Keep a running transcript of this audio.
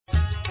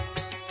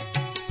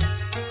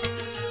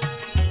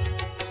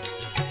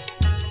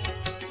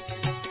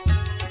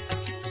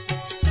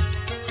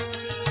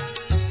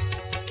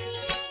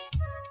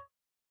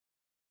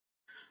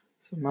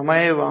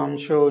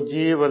ममैवांशो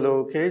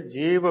जीवलोके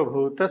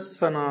जीवभूतः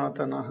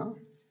सनातनः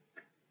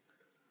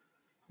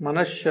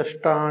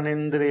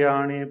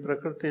मनश्शष्टानीन्द्रियाणि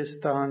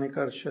प्रकृतिस्थानि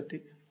कर्षति.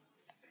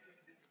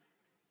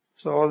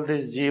 So all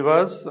these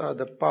jivas are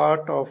the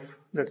part of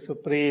that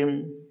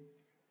supreme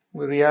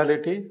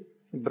reality,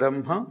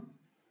 Brahma,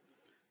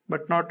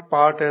 but not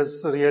part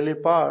as really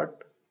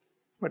part,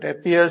 but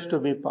appears to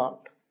be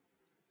part.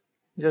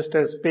 Just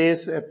as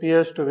space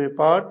appears to be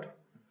part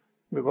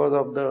because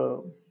of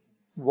the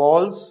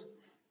walls,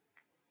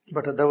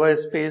 but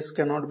otherwise space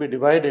cannot be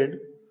divided.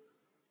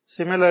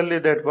 Similarly,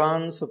 that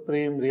one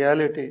supreme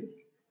reality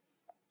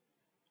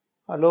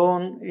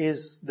alone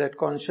is that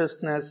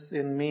consciousness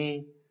in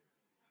me,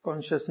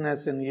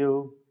 consciousness in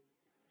you.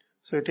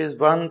 So it is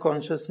one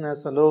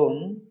consciousness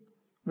alone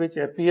which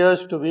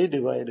appears to be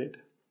divided.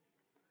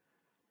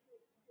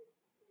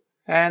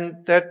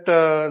 And that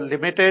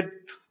limited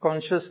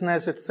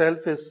consciousness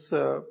itself is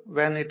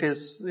when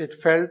it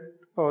felt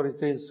or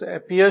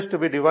appears to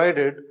be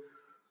divided,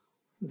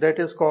 that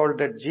is called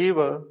that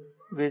jiva,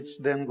 which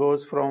then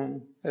goes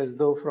from as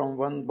though from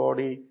one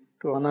body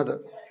to another,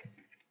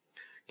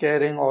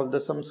 carrying all the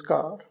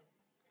samskar.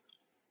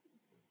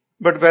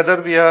 But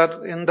whether we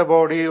are in the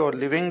body or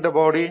leaving the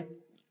body,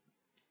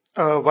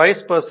 a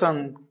wise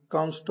person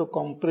comes to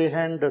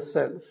comprehend the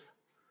self.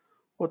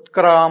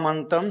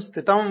 Utkramantam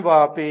sthitam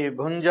vapi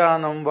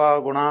bhunjanam va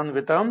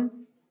gunanvitam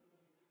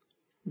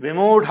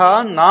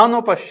vimudha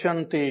nanu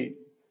pashyanti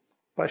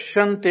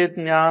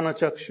jnana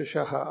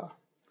chakshushaha.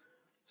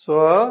 So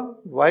a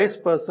wise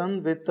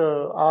person with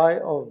an eye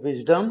of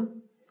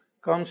wisdom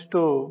comes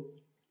to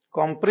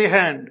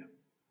comprehend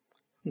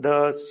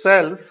the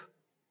self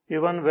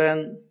even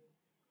when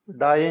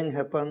dying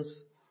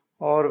happens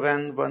or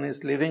when one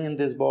is living in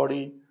this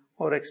body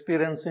or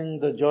experiencing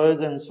the joys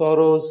and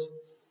sorrows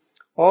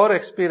or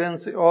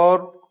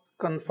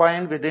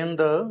confined within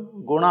the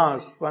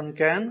gunas, one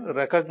can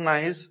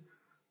recognize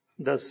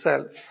the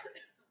self.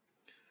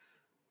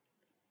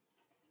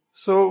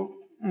 So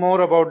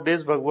more about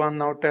this Bhagavan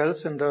now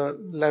tells in the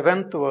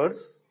 11th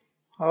verse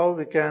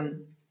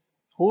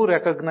who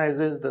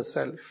recognizes the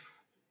self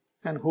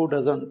and who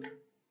doesn't.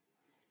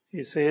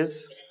 He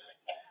says,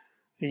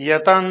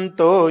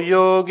 Yatanto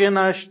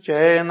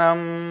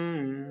yoginaschainam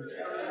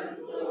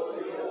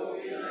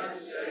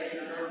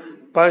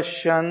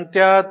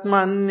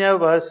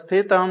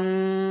pasyantyatmanyavasthitam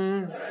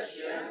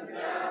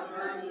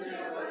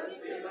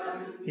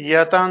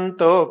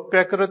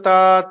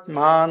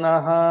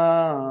yatantopyakrutatmanah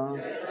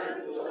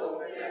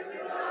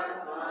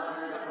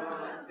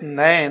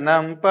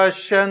nainam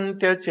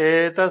pashyantya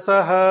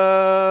chetasah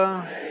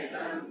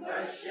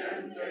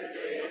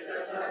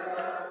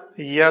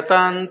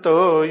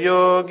yatanto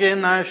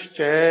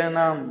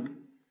yoginaschainam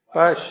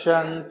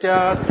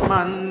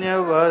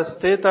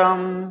pasyantyatmanyavasthitam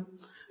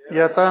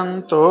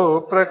yatanto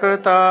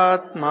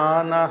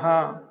prakritatmanah.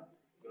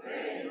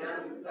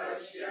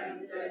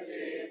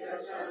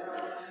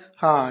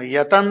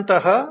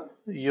 Yatantaha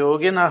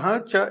yoginah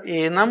cha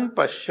enam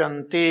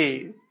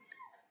pashyanti.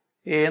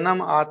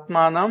 Enam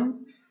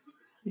atmanam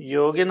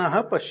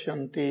yoginah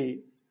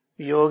pashyanti.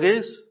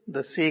 Yogis,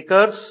 the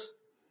seekers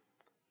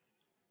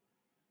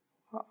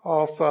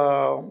of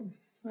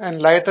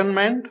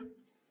enlightenment,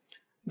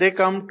 they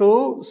come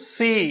to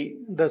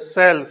see the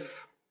self.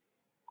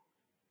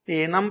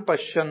 Enam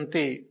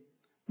pashyanti.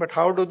 But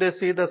how do they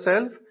see the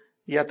self?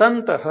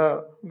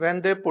 Yatantaha,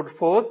 when they put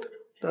forth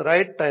the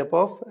right type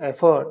of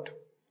effort.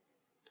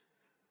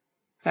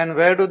 And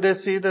where do they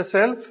see the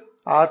self?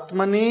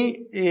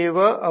 Atmani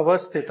eva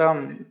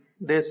avasthitam.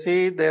 They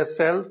see their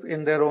self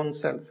in their own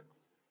self.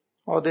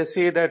 Or they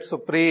see that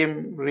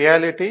supreme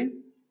reality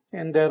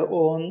in their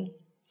own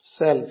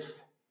self.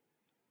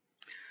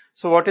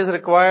 So what is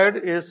required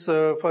is,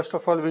 first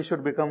of all, we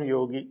should become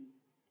yogi.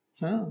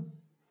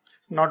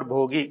 Not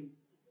bhogi.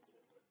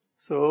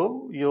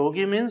 So,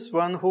 yogi means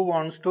one who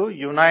wants to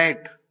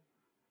unite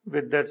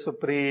with that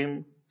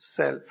supreme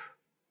self.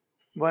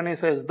 One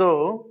is as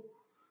though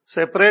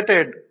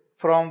separated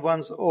from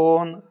one's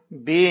own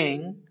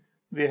being,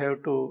 we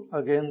have to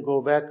again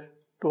go back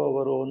to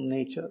our own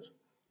nature.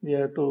 We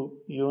have to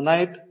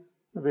unite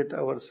with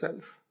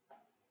ourself.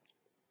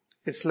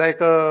 It's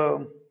like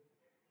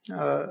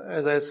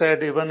as I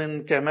said, even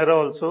in camera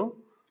also,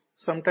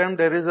 sometimes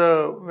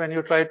when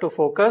you try to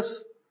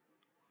focus,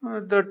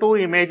 the two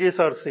images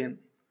are seen.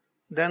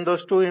 Then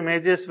those two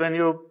images, when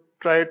you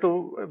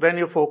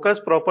focus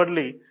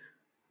properly,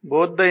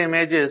 both the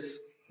images,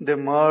 they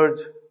merge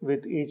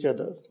with each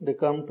other. They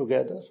come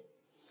together.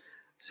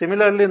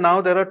 Similarly,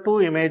 now there are two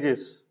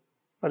images,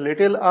 a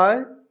little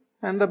I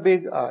and the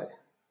big I,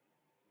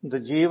 the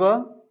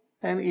Jiva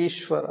and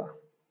Ishvara.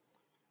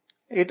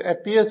 It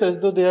appears as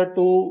though they are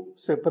two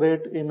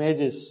separate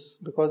images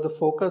because the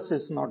focus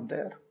is not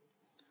there.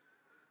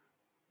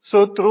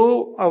 So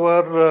through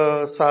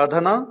our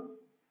sadhana,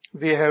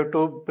 we have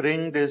to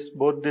bring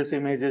both these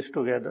images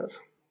together.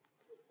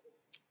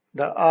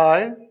 The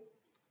I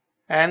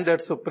and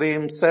that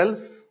supreme self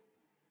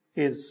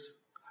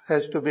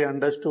has to be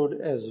understood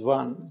as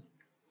one.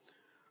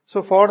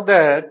 So for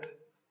that,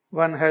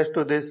 one has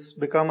to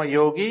become a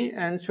yogi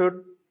and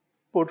should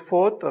put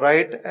forth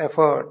right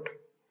effort.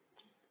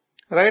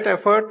 Right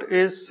effort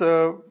is,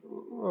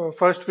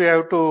 first we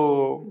have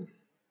to,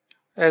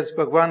 as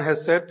Bhagwan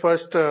has said,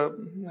 first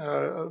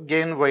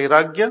gain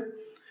vairagya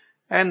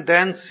and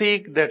then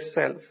seek that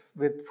self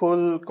with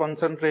full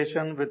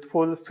concentration, with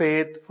full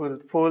faith,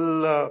 with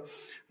full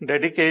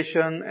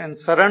dedication and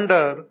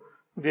surrender.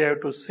 We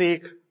have to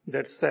seek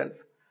that self.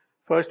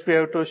 First we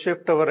have to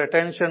shift our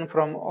attention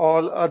from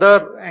all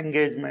other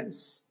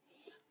engagements.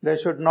 There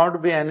should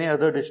not be any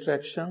other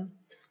distraction.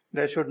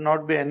 There should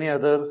not be any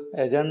other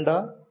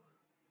agenda.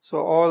 So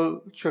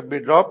all should be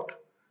dropped,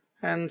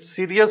 and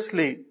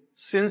seriously,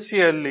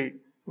 sincerely,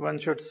 one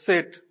should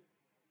sit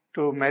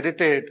to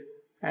meditate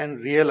and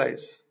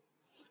realize.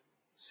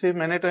 See,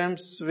 many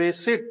times we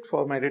sit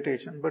for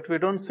meditation, but we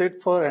don't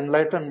sit for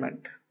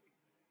enlightenment.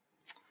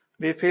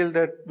 We feel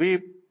that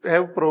we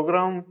have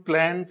program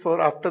planned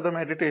for after the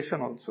meditation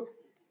also.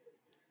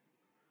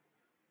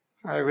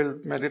 I will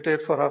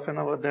meditate for half an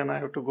hour, then I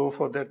have to go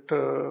for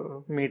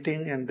that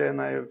meeting, and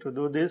then I have to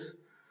do this.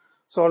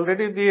 So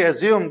already we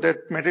assume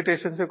that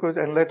meditation से कुछ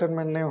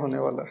enlightenment नहीं होने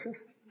वाला है.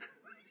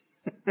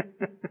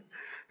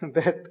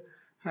 That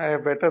I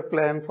have better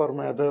plan for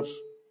my other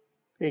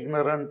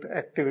ignorant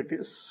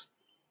activities.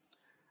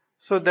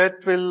 So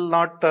that will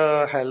not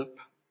help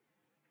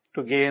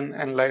to gain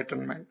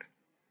enlightenment.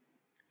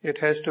 It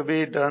has to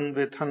be done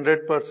with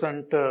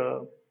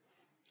 100%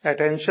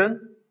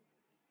 attention.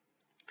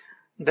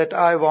 That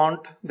I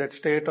want that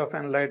state of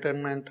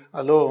enlightenment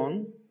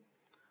alone,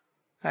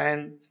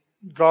 and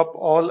drop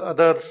all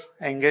other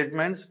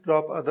engagements,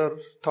 drop other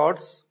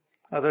thoughts,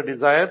 other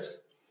desires,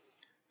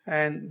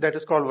 and that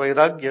is called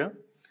vairagya.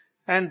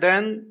 And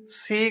then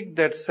seek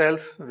that self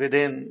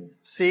within,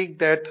 seek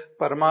that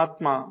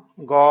Paramatma,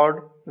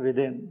 God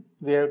within.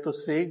 We have to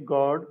seek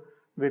God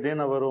within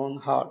our own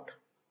heart.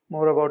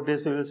 More about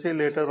this we will see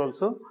later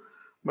also,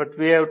 but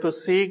we have to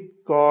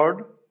seek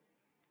God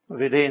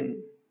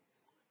within.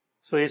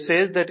 So he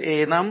says that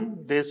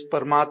Enam, this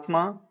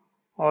Paramatma,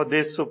 or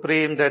this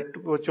Supreme, that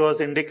which was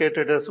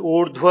indicated as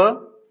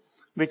Urdhva,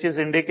 which is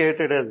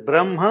indicated as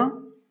Brahma,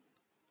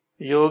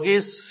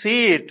 yogis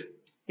see it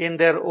in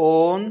their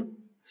own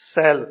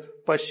self.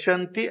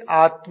 Pashyanti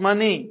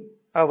Atmani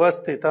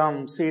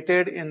avasthitam,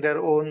 seated in their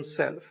own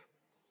self.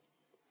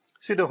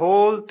 See, the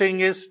whole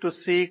thing is to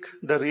seek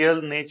the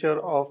real nature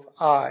of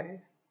I,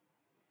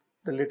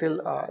 the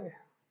little I.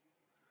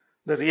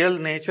 The real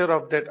nature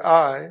of that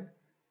I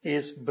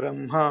is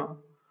Brahma.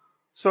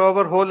 So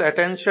our whole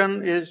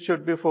attention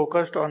should be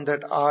focused on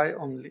that I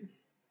only.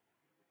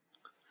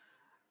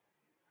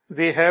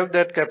 We have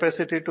that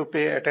capacity to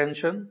pay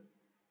attention.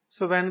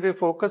 So when we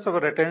focus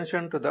our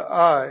attention to the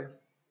I,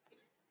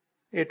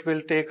 it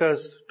will take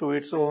us to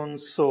its own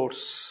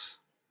source.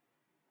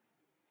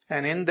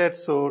 And in that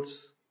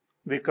source,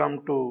 we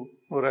come to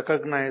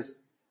recognize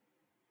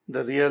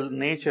the real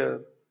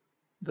nature,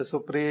 the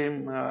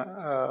supreme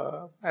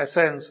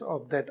essence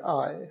of that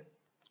I.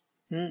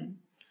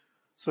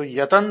 So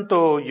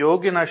yatanto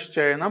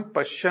yoginaschayanam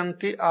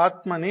pashyanti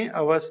atmani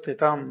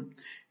avasthitam.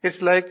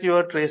 It's like you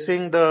are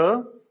tracing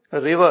the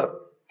river.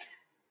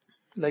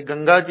 Like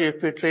Gangaji,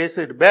 if we trace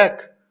it back,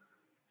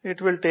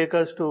 it will take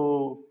us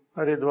to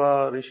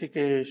Haridwar,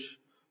 Rishikesh,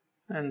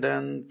 and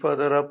then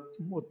further up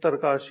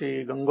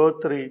Uttarkashi,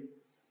 Gangotri.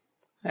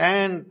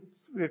 And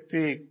if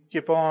we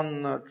keep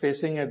on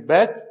tracing it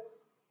back,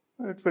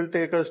 it will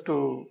take us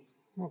to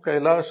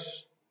Kailash,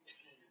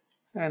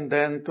 and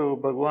then to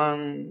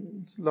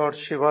Bhagwan, Lord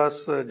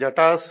Shiva's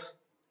jatas,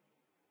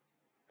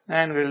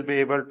 and we'll be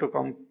able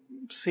to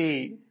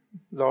see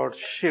Lord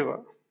Shiva.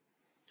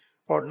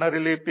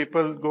 Ordinarily,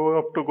 people go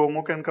up to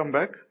Gomukh and come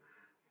back,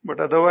 but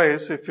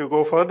otherwise, if you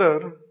go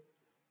further,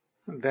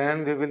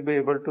 then we will be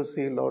able to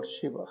see Lord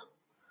Shiva.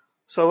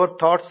 So our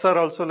thoughts are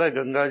also like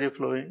Gangaji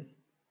flowing.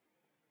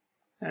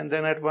 And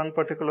then at one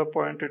particular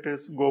point, it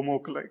is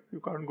Gomukh, like you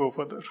can't go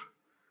further.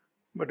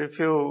 But if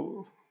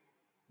you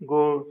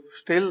go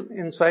still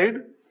inside,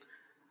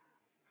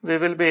 we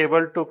will be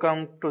able to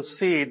come to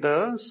see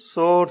the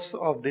source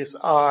of this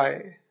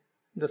I,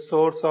 the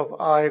source of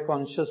I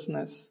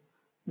consciousness,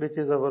 which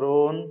is our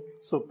own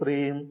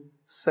supreme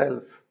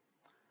self.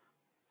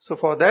 So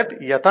for that,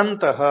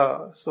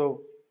 yatantaha,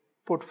 so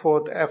put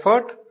forth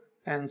effort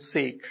and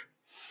seek.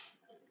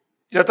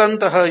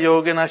 Yatantaha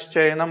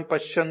yoginaschayanam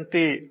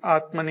pashyanti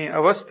atmani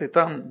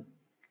avasthitam.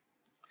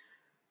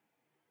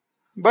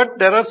 But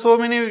there are so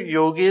many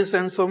yogis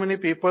and so many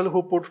people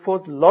who put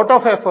forth lot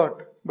of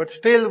effort, but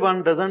still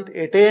one doesn't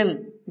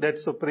attain that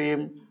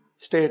supreme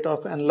state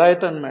of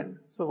enlightenment.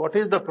 So what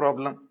is the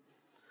problem?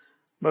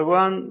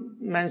 Bhagavan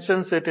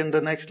mentions it in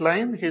the next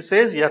line. He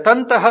says,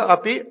 yatantaha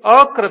api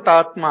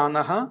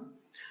akratatmanaha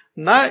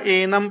na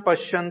enam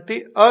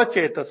pashyanti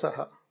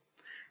achetasaha.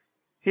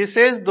 He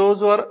says those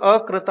who are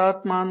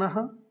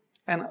akratatmanaha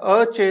and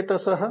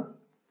achetasaha,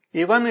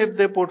 even if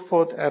they put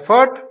forth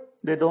effort,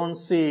 they don't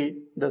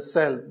see the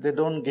self, they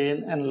don't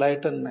gain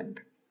enlightenment.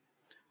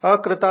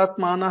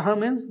 Akratatmanaha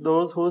means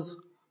those whose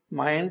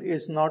mind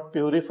is not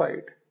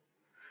purified.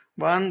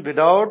 One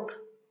without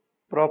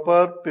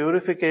proper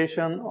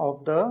purification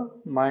of the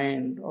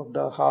mind, of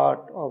the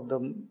heart, of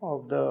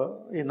the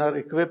inner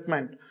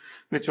equipment,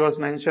 which was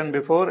mentioned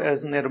before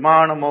as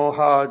nirmana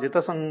moha,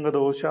 jitasanga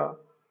dosha,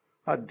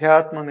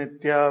 adhyatma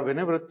nitya,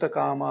 vinivritta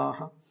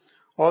kamaha.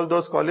 All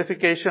those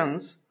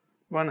qualifications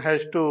one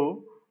has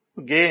to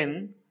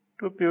gain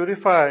to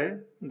purify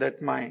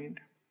that mind.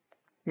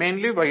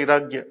 Mainly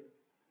vairagya.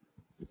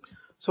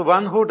 So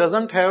one who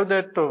doesn't have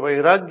that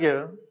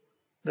vairagya,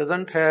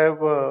 doesn't have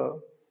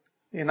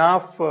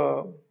enough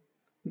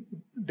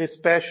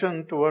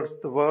dispassion towards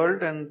the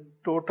world and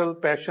total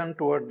passion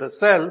toward the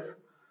self,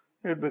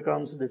 it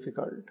becomes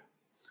difficult.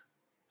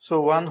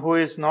 So one who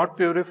is not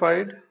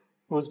purified,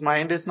 whose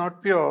mind is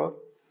not pure,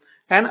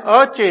 and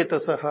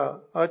achetasaha.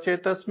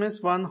 Achetas means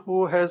one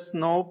who has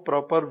no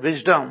proper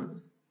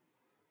wisdom,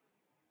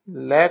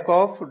 lack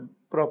of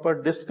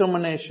proper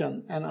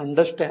discrimination and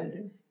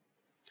understanding.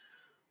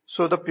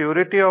 So the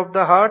purity of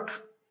the heart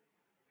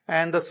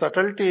and the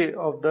subtlety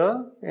of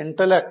the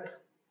intellect,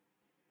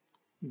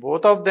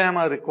 both of them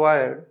are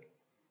required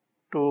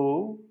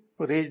to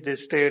reach the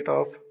state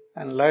of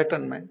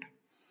enlightenment.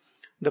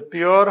 The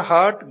pure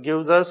heart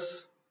gives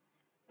us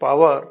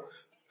power,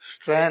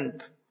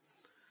 strength,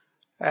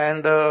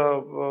 and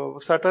the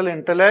subtle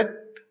intellect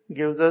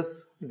gives us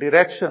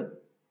direction.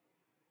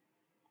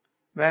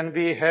 When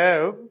we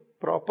have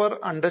proper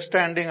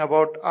understanding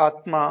about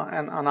Atma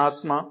and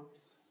Anatma,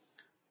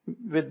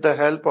 with the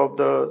help of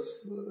the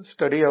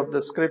study of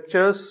the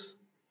scriptures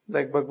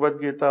like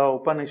Bhagavad Gita,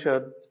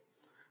 Upanishad,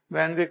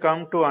 when we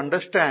come to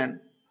understand,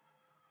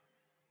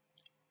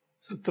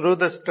 so through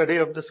the study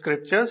of the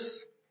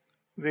scriptures,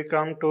 we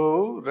come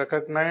to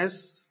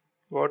recognize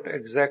what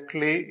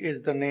exactly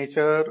is the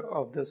nature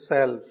of the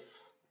self.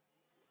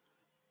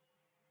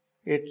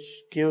 It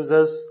gives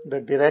us the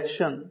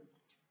direction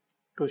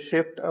to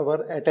shift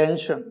our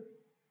attention.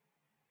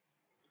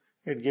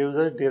 It gives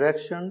us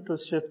direction to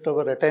shift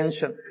our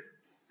attention.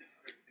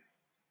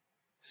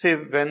 See,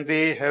 when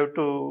we have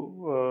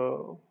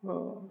to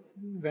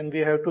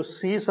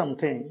see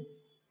something,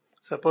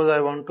 suppose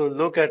I want to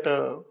look at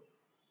a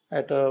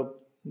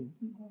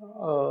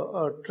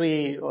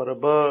tree or a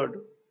bird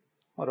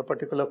or a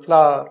particular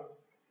flower,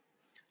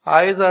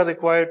 eyes are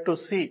required to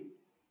see.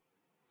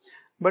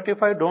 But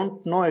if I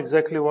don't know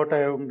exactly what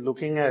I am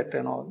looking at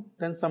and all,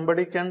 then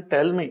somebody can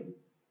tell me.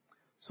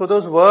 So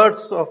those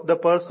words of the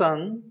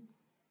person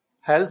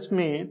helps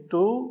me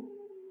to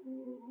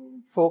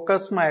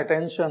focus my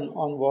attention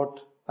on what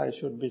I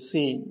should be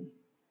seeing.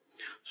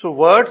 So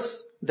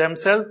words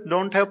themselves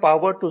don't have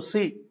power to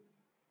see.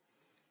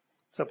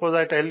 Suppose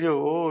I tell you,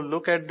 oh,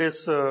 look at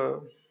this,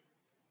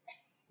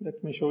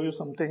 let me show you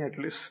something at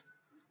least.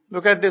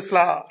 Look at this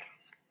flower.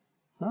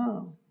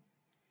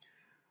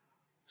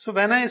 So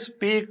when I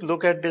speak,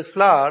 look at this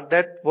flower,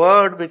 that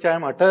word which I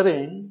am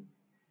uttering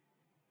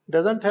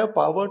doesn't have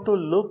power to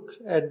look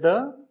at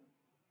the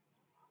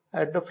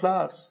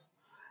flowers.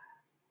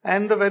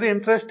 And the very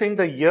interesting,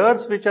 the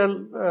ears which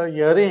are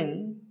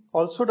hearing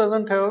also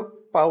doesn't have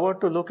power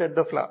to look at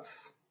the flowers.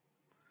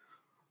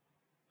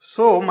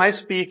 So my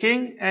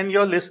speaking and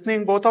your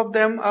listening, both of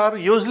them are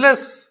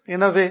useless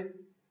in a way.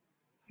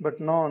 But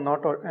no,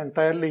 not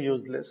entirely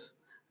useless.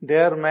 They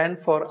are meant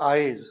for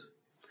eyes.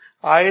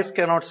 Eyes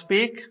cannot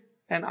speak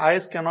and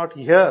eyes cannot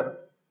hear,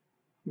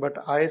 but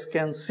eyes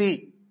can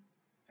see.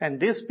 And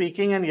this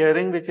speaking and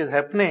hearing which is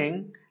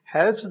happening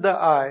helps the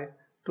eye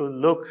to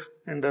look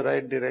in the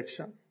right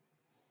direction.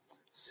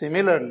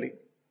 Similarly,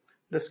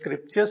 the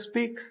scriptures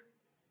speak,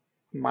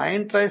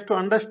 mind tries to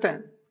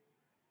understand.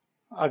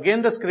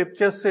 Again the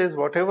scripture says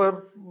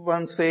whatever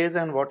one says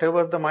and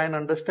whatever the mind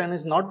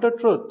understands is not the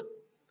truth.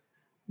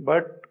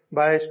 But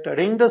by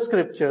studying the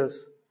scriptures,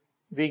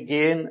 we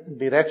gain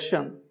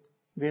direction.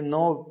 We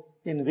know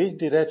in which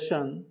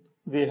direction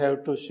we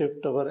have to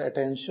shift our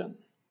attention.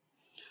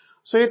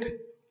 So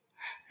it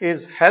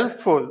is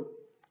helpful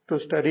to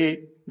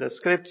study the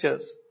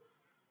scriptures.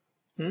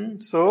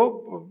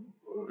 So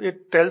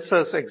it tells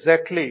us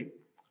exactly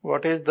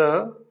what is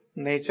the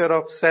nature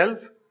of self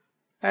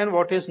and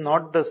what is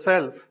not the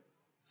self.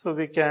 So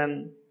we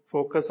can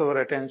focus our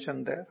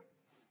attention there.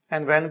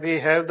 And when we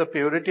have the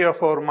purity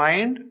of our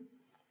mind,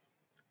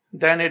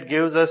 then it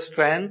gives us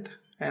strength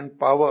and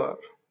power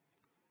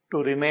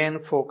to remain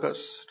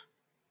focused.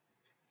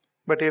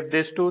 But if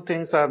these two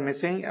things are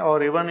missing,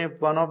 or even if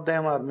one of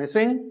them are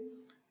missing,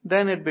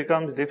 then it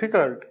becomes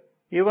difficult.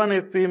 Even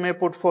if we may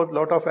put forth a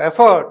lot of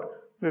effort,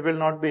 we will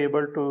not be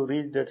able to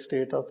reach that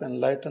state of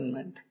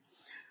enlightenment.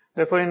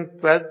 Therefore, in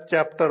 12th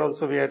chapter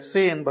also we had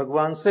seen,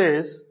 Bhagavan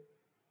says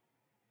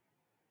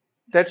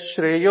that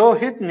Shreyo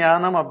hit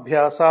jnanam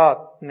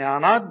abhyasat,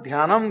 jnanat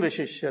dhyanam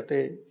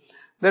vishishyate.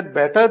 That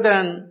better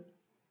than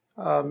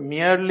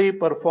merely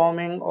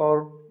performing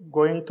or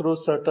going through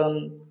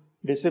certain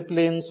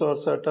disciplines or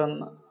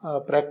certain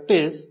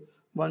practice,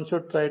 one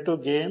should try to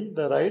gain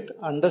the right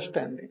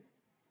understanding.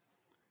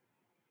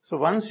 So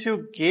once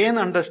you gain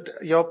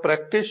your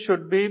practice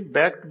should be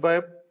backed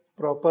by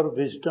proper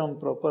wisdom,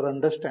 proper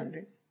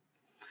understanding.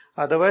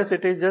 Otherwise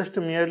it is just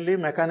merely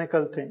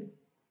mechanical thing.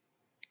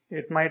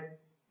 It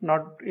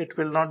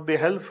will not be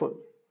helpful.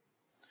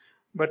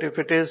 But if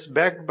it is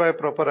backed by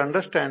proper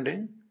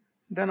understanding,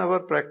 then our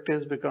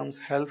practice becomes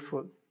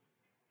helpful.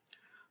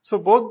 So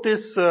both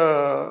these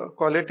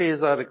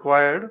qualities are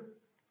required,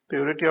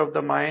 purity of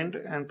the mind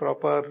and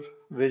proper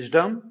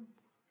wisdom,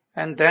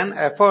 and then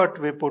effort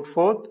we put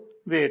forth,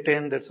 we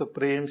attain the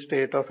supreme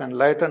state of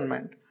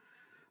enlightenment.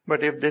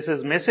 But if this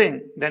is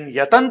missing, then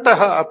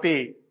yatantaha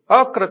api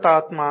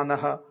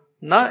akratatmanaha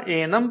na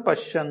enam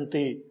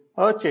pashyanti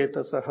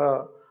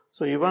achetasaha.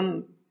 So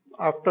even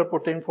after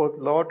putting forth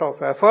lot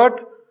of effort,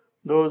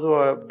 those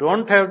who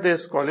don't have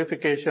this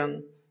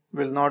qualification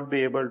will not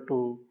be able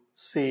to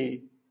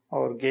see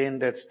or gain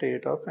that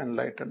state of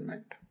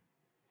enlightenment.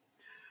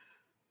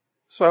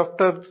 So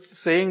after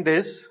saying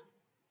this,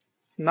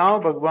 now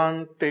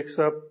Bhagavan takes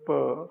up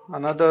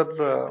another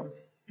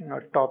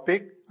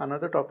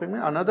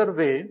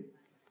way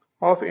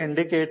of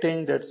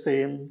indicating that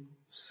same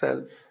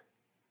self.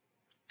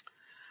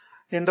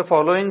 In the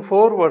following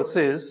 4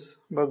 verses,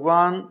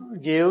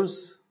 Bhagavan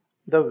gives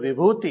the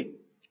vibhuti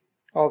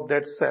of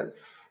that self,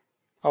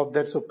 of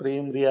that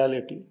supreme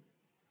reality.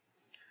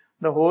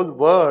 The whole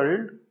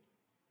world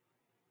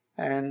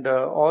and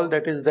all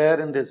that is there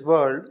in this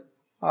world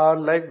are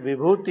like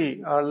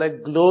vibhuti, are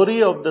like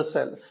glory of the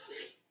self.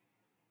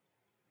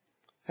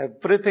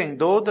 Everything,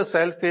 though the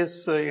self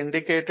is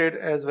indicated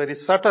as very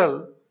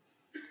subtle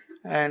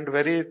and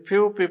very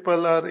few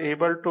people are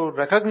able to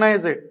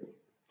recognize it,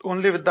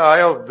 only with the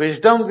eye of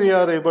wisdom we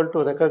are able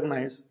to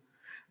recognize.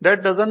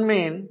 That doesn't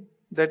mean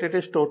that it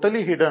is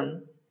totally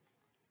hidden,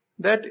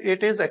 that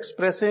it is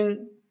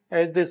expressing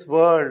as this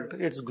world,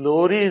 its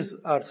glories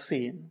are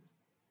seen.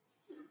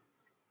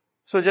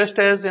 So just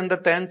as in the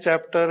 10th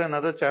chapter,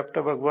 another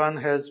chapter,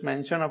 Bhagavan has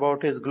mentioned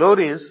about his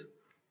glories,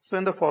 so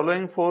in the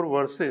following 4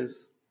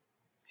 verses,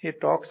 he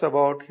talks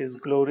about his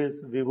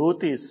glories,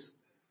 vibhutis.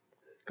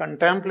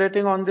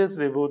 Contemplating on these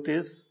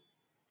vibhutis,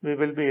 we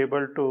will be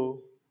able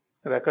to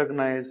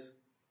recognize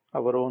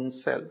our own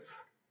self.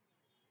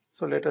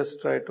 So let us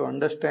try to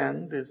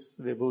understand these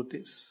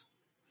vibhutis.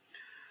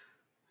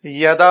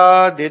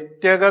 Yada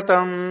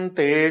dityagatam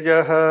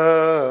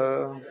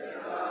tejaha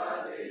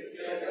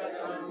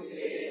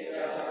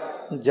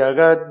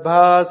jagad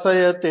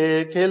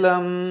bhasayate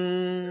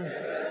khilam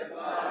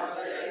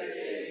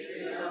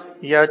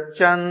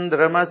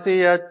yachandramasi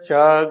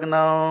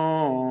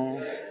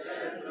yacchagnau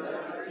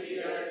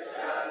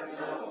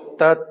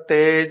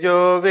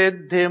tattejo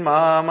vidhi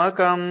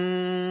mamakam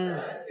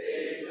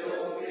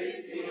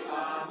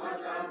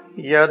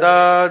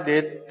yada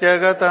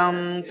dityagatam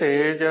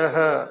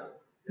tejaha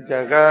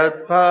jagad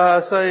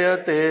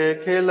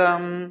bhasayate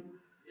khilam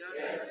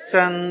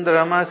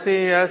chandramasi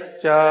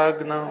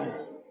yacchagnau.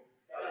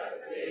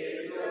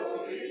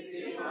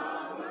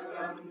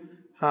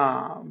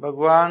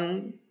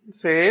 Bhagavan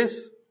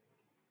says,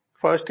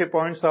 first he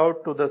points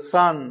out to the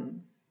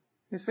sun.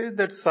 He says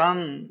that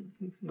sun,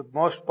 the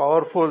most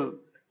powerful,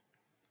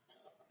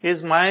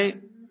 is my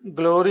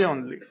glory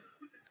only.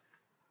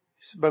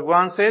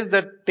 Bhagavan says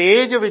that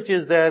tej which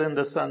is there in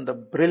the sun, the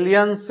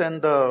brilliance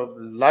and the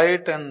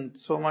light and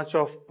so much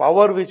of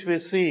power which we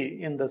see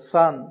in the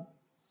sun.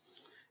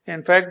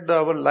 In fact,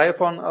 our life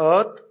on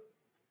earth,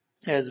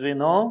 as we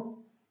know,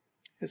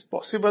 is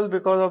possible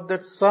because of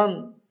that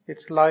sun.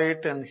 Its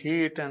light and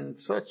heat and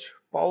such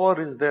power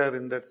is there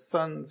in that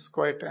sun. It's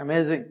quite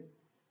amazing.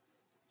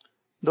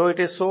 Though it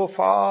is so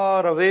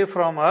far away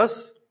from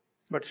us,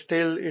 but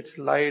still its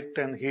light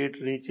and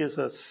heat reaches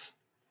us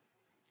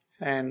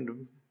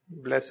and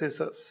blesses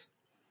us.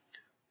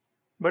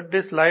 But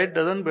this light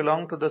doesn't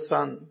belong to the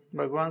sun.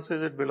 Bhagavan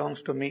says it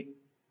belongs to me.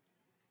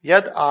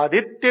 Yad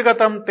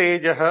adityagatam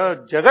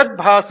tejaha jagad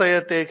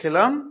bhasayate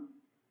khilam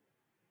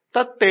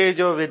tat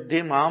tejo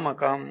vidhi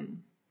mamakam.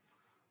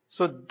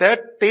 So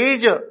that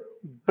teja,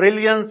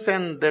 brilliance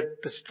and that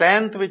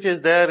strength which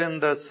is there in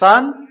the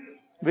sun,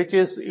 which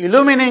is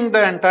illumining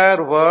the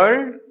entire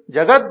world,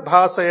 Jagat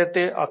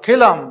Bhasayate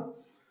Akhilam.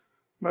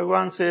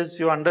 Bhagavan says,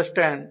 you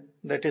understand,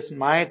 that is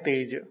my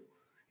teja.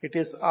 It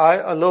is I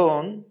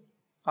alone,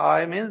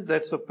 I means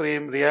that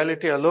supreme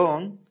reality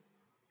alone,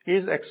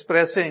 is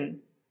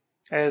expressing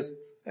as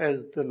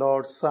the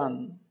Lord's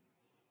Son.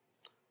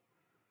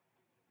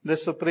 The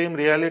supreme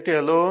reality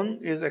alone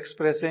is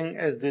expressing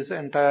as this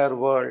entire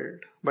world.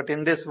 But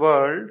in this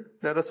world,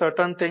 there are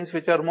certain things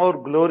which are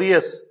more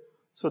glorious.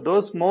 So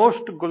those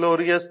most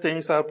glorious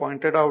things are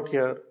pointed out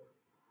here.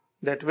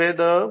 That way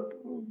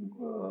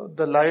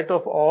the light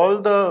of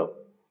all the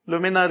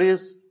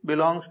luminaries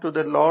belongs to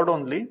the Lord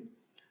only.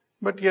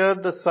 But here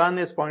the sun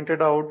is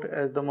pointed out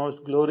as the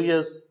most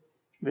glorious.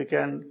 We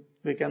can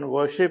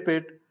worship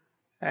it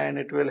and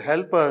it will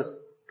help us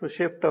to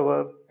shift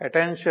our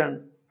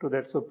attention to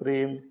that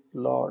Supreme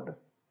Lord.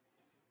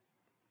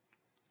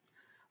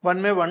 One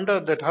may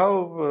wonder that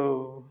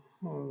how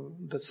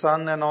the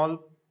sun and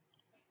all,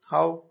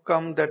 how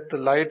come that the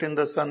light in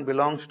the sun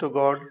belongs to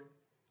God?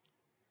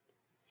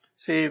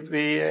 See,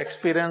 we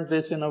experience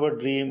this in our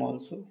dream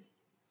also.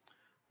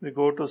 We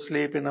go to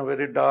sleep in a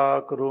very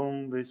dark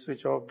room, we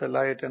switch off the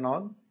light and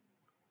all.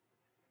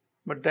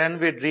 But then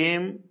we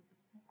dream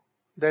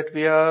that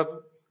we are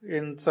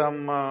in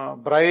some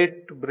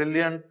bright,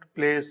 brilliant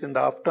place in the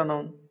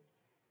afternoon.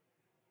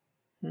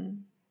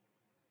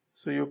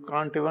 So you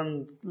can't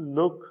even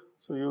look.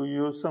 So you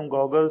use some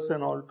goggles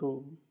and all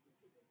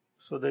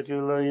so that you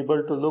are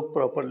able to look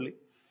properly.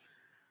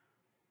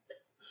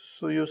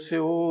 So you say,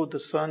 oh, the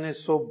sun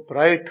is so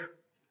bright,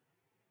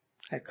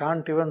 I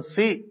can't even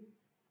see.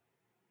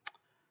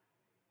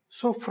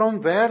 So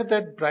from where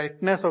that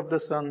brightness of the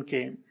sun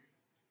came,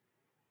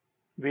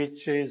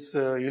 which is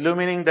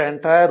illumining the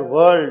entire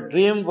world,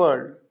 dream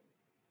world,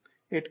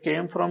 it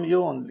came from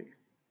you only.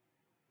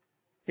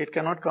 It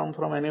cannot come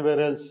from anywhere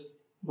else,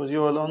 because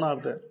you alone are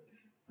there,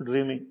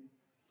 dreaming.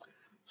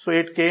 So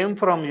it came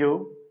from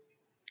you,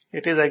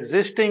 it is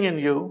existing in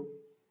you,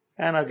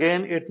 and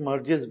again it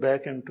merges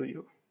back into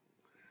you.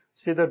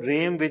 See, the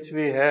dream which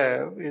we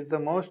have is the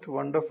most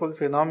wonderful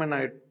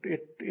phenomena.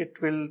 It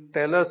will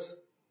tell us,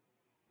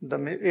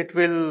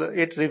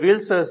 it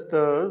reveals us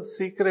the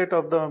secret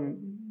of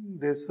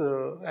this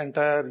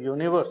entire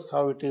universe,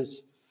 how it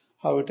is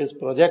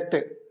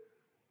projected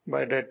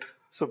by that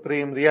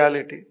supreme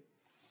reality.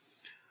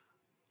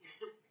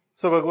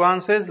 So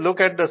Bhagavan says, look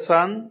at the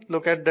sun,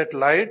 look at that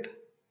light,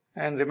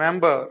 and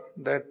remember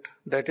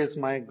that is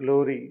my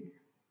glory.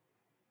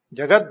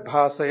 Jagat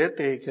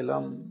bhasayate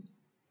khilam.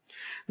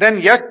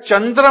 Then yat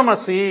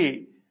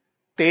chandramasi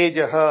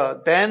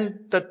tejaha.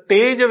 Then the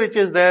teja which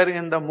is there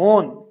in the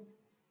moon,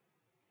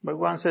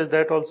 Bhagavan says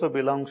that also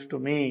belongs to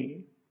me.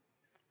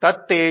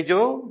 Tat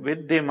tejo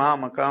viddhi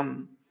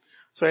mamakam.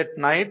 So at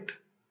night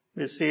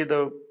we see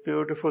the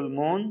beautiful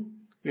moon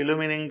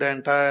illumining the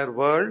entire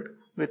world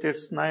with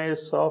its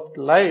nice soft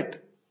light.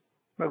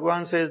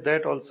 Bhagavan says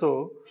that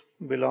also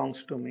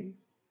belongs to me.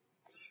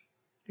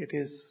 It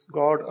is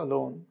God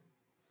alone.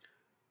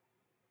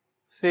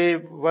 See,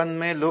 one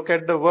may look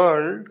at the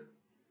world,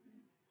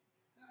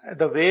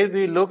 the way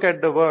we look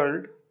at the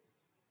world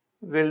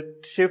will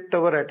shift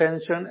our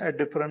attention at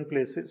different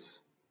places.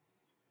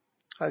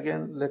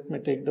 Again, let me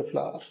take the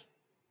flower.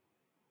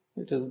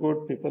 It is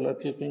good people are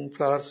keeping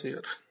flowers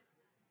here.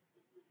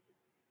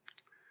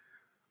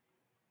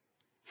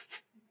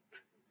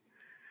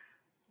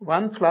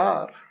 One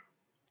flower.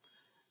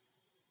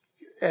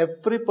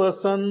 Every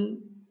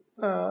person,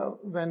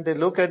 when they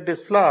look at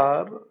this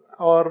flower,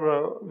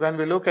 or when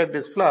we look at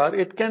this flower,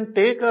 it can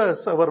take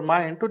us, our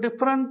mind, to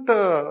different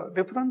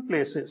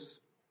places.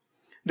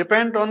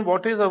 Depend on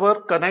what is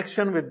our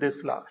connection with this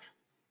flower.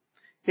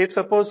 If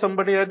suppose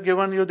somebody had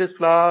given you this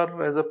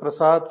flower as a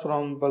prasad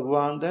from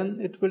Bhagavan, then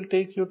it will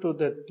take you to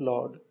that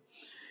Lord.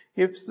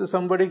 If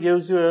somebody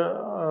gives you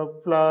a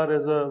flower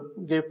as a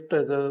gift,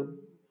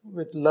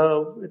 with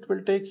love, it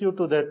will take you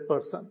to that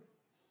person.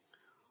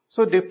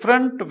 So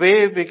different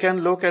way we can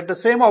look at the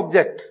same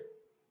object.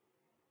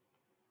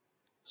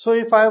 So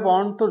if I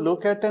want to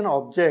look at an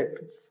object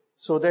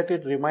so that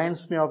it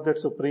reminds me of that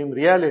supreme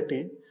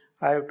reality,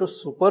 I have to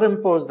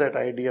superimpose that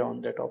idea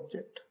on that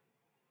object.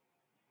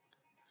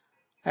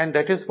 And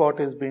that is what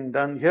is being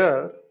done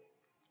here.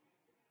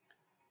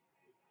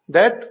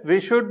 That we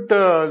should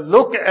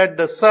look at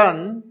the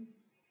sun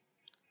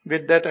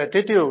with that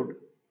attitude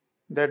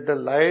that the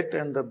light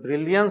and the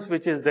brilliance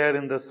which is there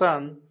in the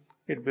sun,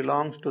 it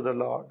belongs to the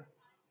Lord.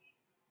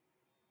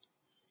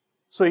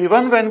 So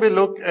even when we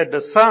look at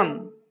the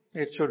sun,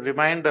 it should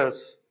remind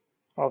us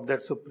of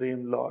that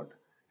Supreme Lord.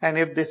 And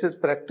if this is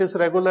practiced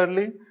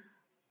regularly,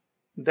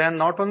 then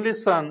not only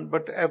sun,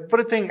 but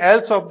everything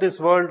else of this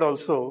world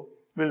also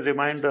will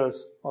remind us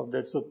of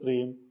that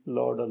Supreme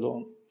Lord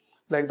alone.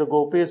 Like the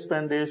gopis,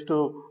 when they used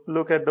to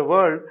look at the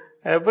world,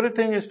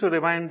 everything is to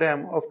remind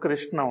them of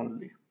Krishna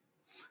only.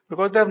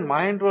 Because their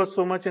mind was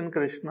so much in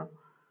Krishna.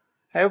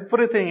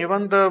 Everything,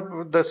 even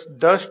the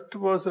dust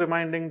was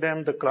reminding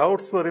them, the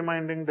clouds were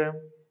reminding them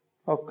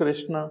of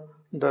Krishna,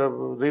 the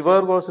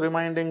river was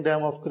reminding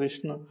them of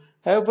Krishna.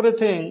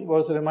 Everything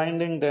was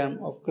reminding them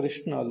of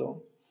Krishna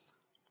alone.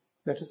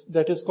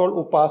 That is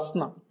called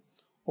upasana.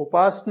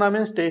 Upasana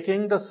means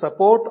taking the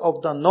support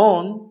of the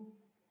known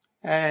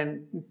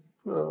and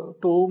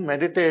to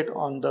meditate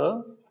on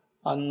the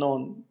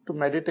unknown, to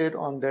meditate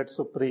on that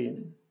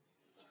supreme.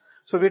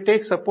 So we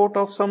take support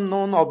of some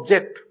known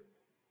object.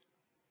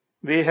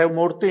 We have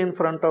Murti in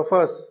front of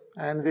us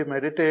and we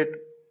meditate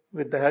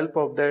with the help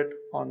of that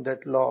on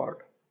that Lord.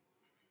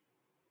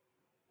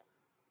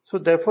 So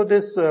therefore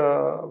this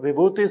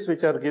vibhutis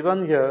which are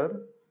given here,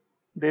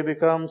 they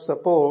become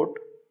support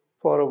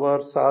for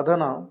our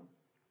sadhana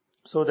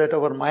so that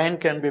our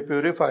mind can be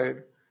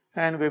purified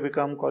and we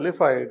become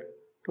qualified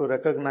to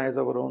recognize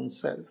our own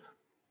self.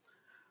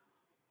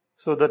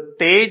 So the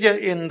teja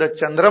in the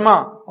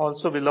chandrama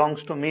also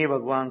belongs to me,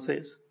 Bhagavan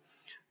says.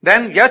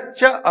 Then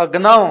yaccha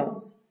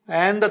agnav,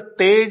 and the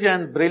tej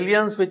and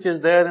brilliance which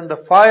is there in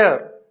the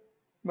fire,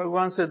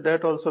 Bhagavan says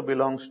that also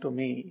belongs to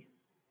me.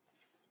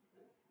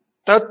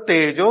 Tat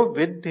tejo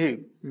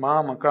viddhi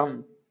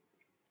mamakam.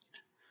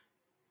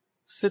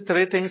 See,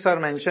 three things are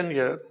mentioned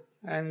here,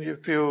 and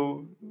if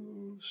you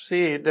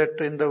see that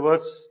in the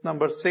verse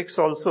number 6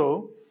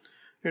 also,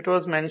 it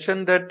was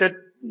mentioned that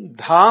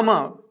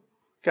Dhamma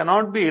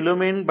cannot be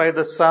illumined by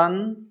the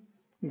sun,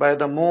 by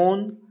the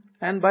moon,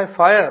 and by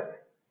fire.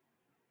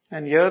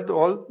 And here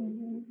all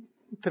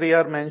three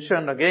are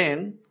mentioned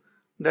again,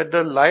 that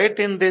the light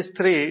in these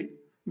three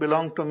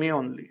belong to me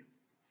only.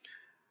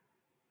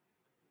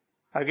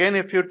 Again,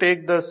 if you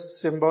take the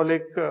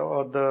symbolic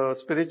or the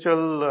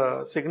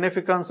spiritual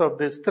significance of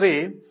these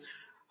three,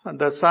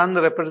 the sun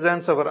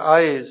represents our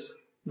eyes,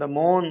 the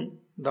moon,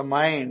 the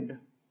mind,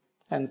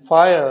 and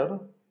fire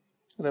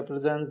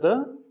represents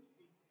the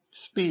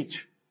speech.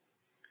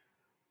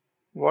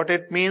 What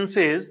it means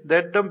is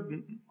that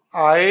the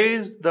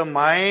eyes, the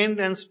mind,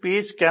 and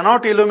speech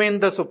cannot illumine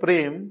the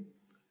Supreme,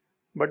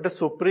 but the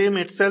Supreme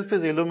itself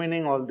is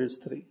illumining all these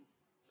three.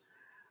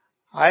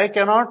 I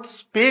cannot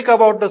speak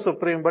about the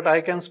Supreme, but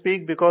I can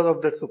speak because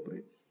of the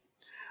Supreme.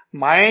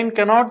 Mind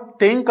cannot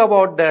think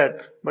about that,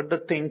 but the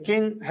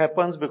thinking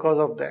happens because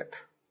of that.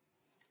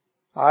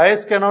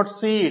 Eyes cannot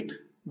see it,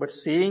 but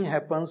seeing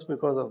happens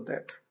because of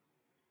that.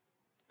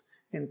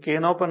 In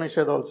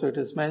Kenopanishad also it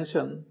is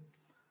mentioned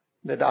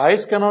that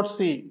eyes cannot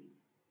see,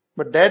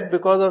 but that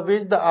because of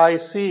which the eye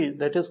see,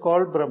 that is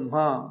called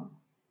Brahma.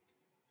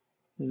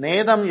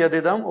 Nedam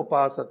yadidam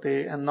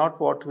upasate, and not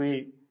what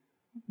we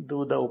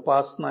do the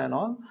upasana and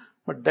all,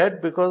 but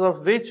that because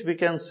of which we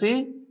can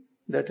see,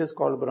 that is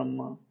called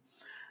Brahma.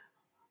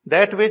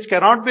 That which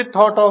cannot be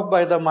thought of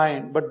by the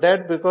mind, but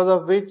that because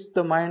of which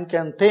the mind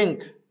can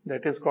think,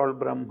 that is called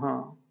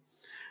Brahma.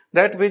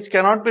 That which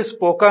cannot be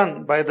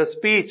spoken by the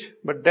speech,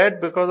 but that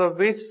because of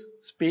which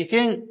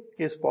speaking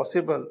is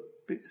possible,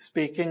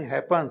 speaking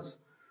happens,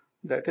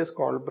 that is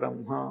called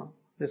Brahma.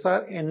 These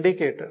are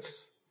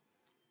indicators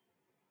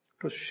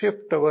to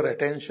shift our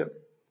attention.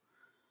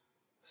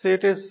 See,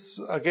 it is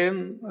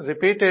again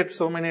repeated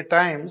so many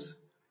times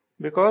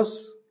because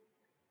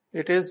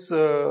it is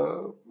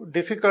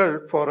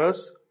difficult for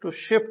us to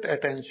shift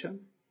attention.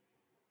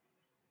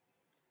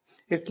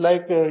 It's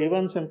like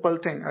even simple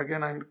thing.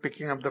 Again, I'm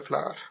picking up the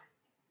flower.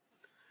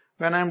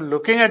 When I'm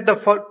looking at the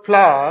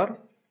flower,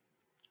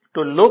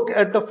 to look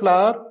at the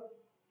flower,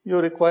 you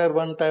require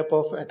one type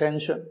of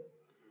attention.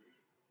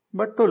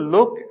 But to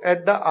look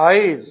at the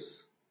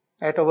eyes,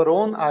 at our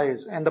own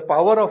eyes, and the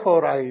power of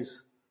our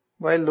eyes,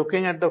 while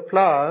looking at the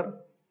flower,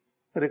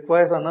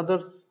 requires another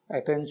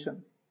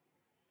attention.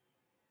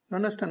 You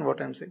understand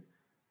what I'm saying?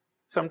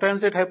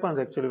 Sometimes it happens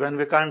actually, when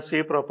we can't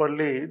see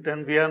properly,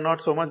 then we are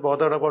not so much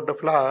bothered about the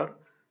flower,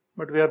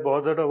 but we are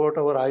bothered about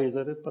our eyes.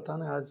 अरे पता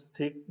नहीं आज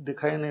ठीक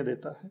दिखाई नहीं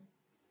देता है.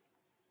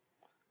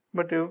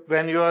 But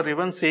when you are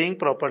even seeing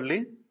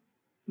properly,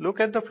 look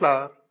at the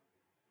flower.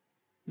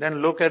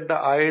 Then look at the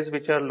eyes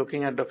which are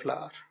looking at the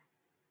flower.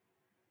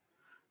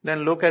 Then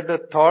look at the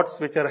thoughts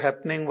which are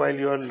happening while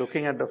you are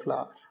looking at the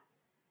flower.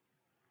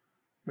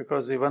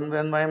 Because even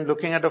when I am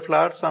looking at the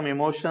flower, some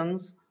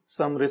emotions,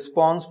 some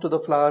response to the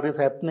flower is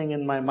happening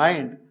in my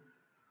mind.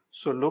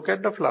 So look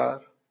at the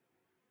flower.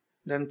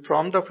 Then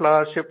from the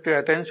flower, shift your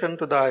attention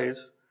to the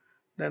eyes.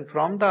 Then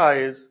from the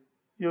eyes,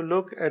 you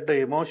look at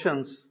the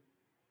emotions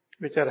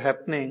which are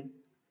happening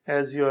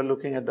as you are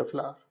looking at the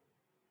flower.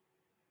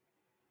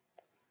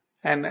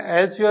 And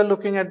as you are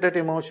looking at that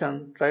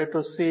emotion, try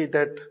to see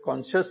that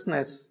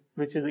consciousness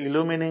which is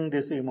illumining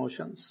these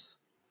emotions.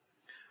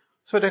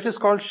 So that is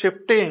called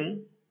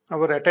shifting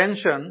our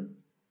attention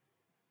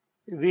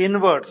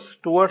inwards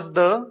towards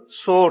the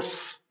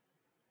source.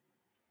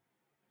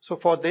 So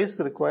for this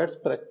requires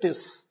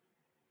practice.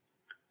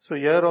 So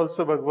here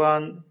also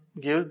Bhagavan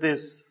gives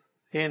this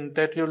hint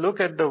that you look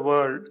at the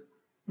world,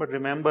 but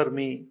remember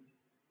me.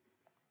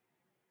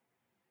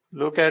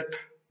 Look at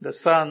the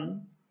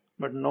sun,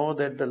 but know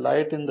that the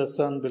light in the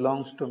sun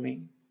belongs to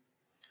me.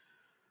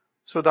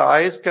 So the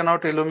eyes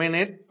cannot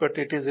illuminate, but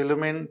it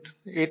illumines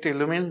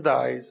the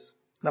eyes.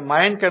 The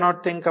mind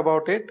cannot think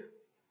about it,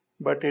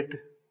 but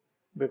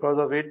because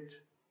of it,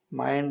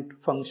 mind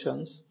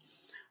functions.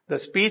 The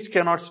speech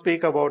cannot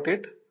speak about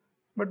it,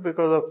 but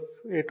because of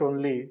it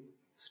only,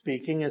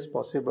 speaking is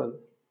possible.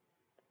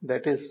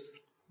 That is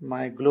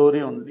my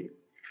glory only.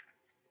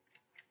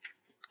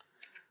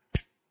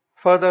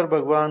 Further,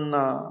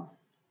 Bhagavan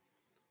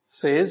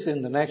says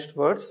in the next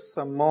verse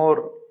some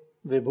more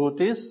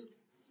vibhutis.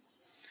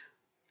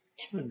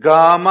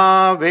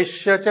 Gama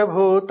vishya cha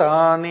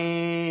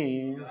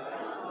bhutani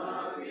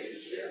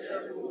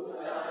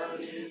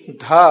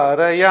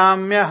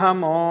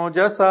dharayamyaham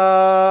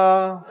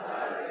ojasa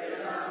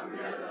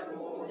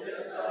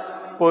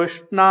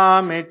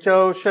pushnami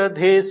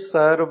chaushadhi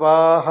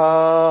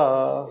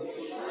sarvaha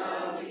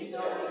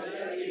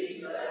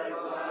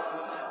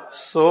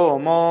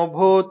somo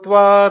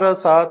bhutva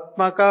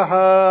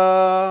rasatmakaha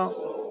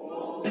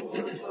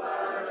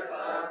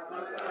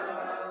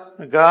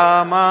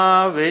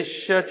Gama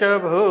vishya cha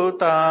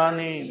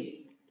bhutani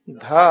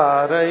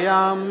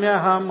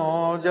dharayamyaham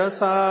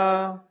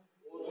ojasa.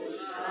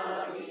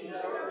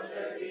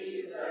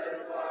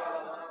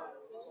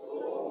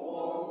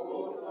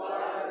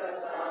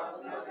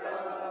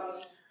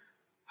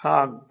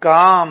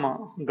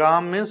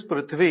 Gam means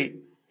Prithvi.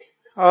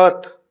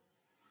 earth.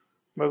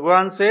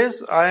 Bhagavan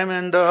says, I am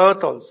in the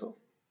earth also.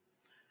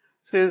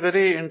 This is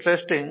very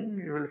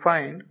interesting. You will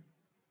find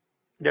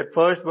that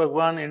first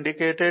Bhagavan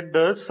indicated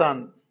the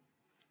sun,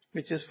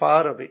 which is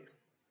far away.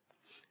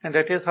 And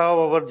that is how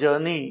our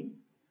journey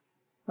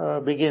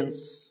begins,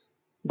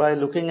 by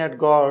looking at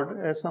God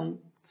as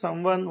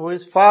someone who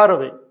is far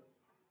away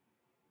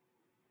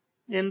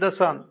in the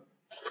sun.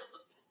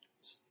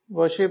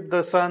 Worship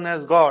the sun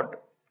as God.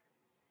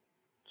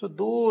 So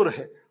dur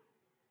hai.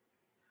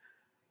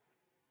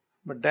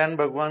 But then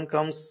Bhagavan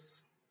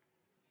comes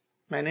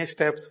many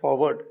steps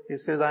forward. He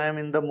says, I am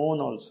in the moon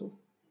also.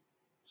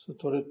 So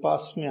थोड़े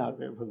पास में आ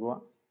गए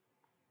भगवान.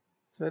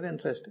 It's very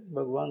interesting.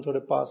 भगवान थोड़े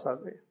पास आ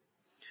गए.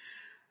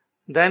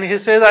 Then he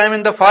says, I am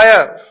in the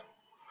fire.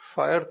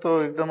 Fire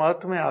तो एकदम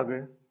अर्थ में आ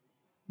गए.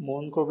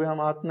 Moon को भी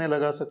हम हाथ में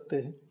लगा सकते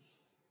हैं.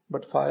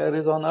 But fire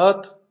is on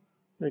earth.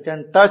 We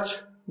can touch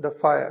the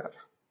fire.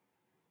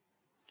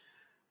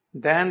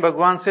 Then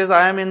Bhagavan says,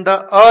 I am in the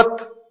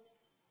earth.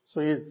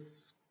 So he's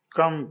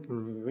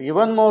come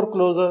even more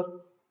closer,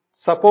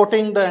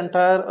 supporting the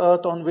entire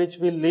earth on which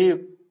we live.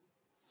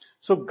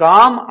 So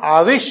Gam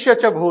Avishya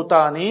cha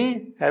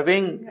Bhutani,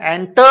 having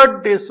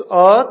entered this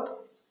earth,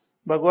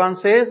 Bhagavan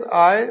says,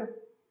 I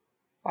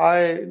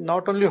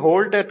not only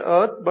hold that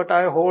earth, but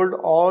I hold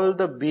all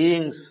the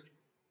beings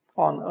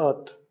on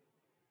earth.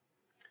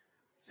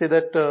 See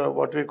that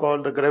what we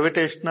call the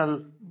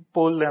gravitational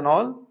pull and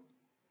all.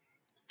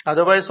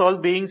 Otherwise all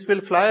beings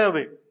will fly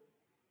away.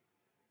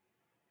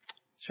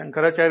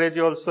 Shankaracharya ji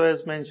also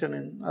has mentioned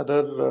in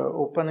other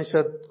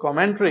Upanishad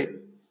commentary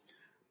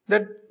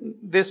that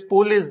this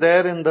pull is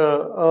there in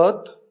the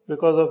earth,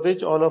 because of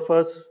which all of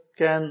us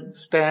can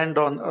stand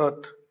on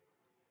earth.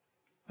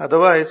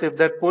 Otherwise, if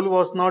that pull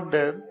was not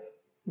there,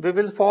 we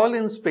will fall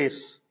in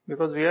space,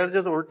 because we are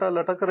just ulta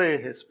latak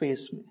rahe hai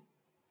space mein.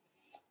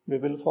 We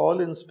will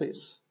fall in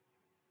space.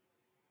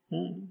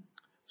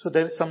 So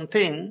there is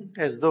something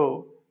as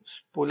though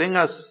pulling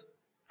us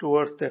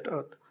towards that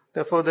earth.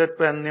 Therefore, that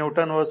when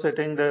Newton was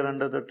sitting there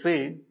under the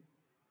tree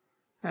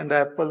and the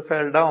apple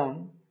fell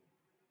down,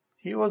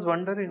 he was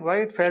wondering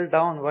why it fell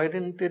down, why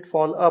didn't it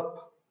fall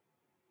up?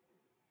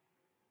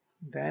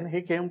 Then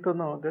he came to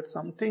know that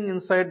something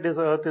inside this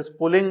earth is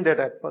pulling that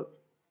apple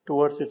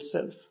towards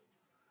itself.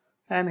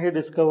 And he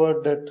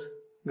discovered that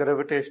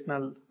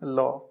gravitational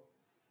law,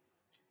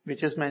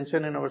 which is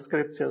mentioned in our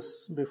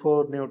scriptures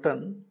before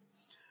Newton.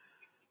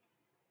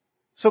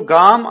 So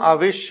Gam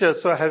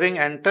Avishya, so having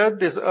entered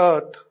this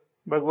earth,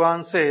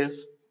 Bhagavan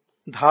says,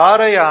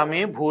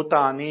 Dharayami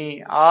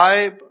Bhutani,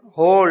 I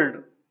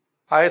hold,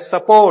 I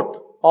support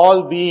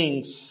all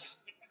beings.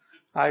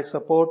 I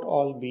support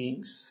all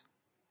beings.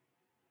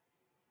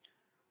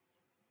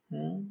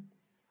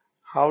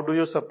 How do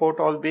you support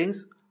all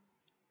beings?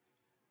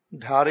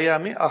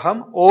 Dharayami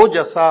aham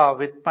ojasa,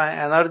 with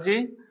my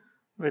energy,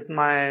 with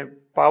my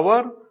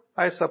power,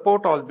 I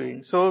support all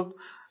beings. So,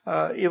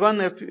 even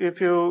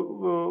if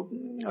you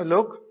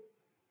look,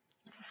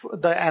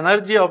 the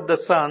energy of the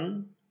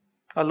sun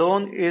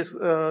alone is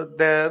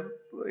there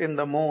in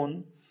the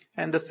moon,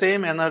 and the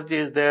same energy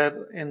is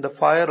there in the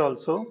fire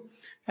also,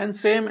 and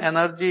same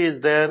energy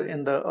is there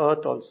in the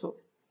earth also.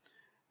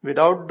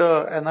 Without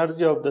the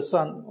energy of the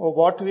sun, or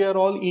what we are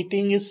all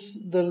eating is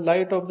the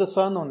light of the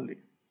sun only.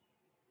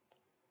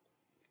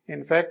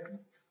 In fact,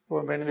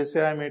 when we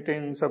say I'm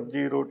eating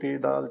sabji, roti,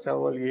 dal,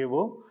 chawal, ye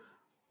wo,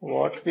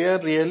 what we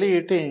are really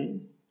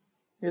eating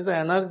is the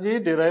energy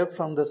derived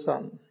from the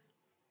sun.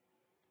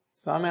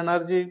 Some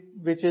energy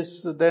which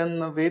is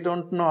then we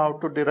don't know how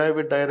to derive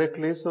it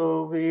directly,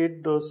 so we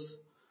eat those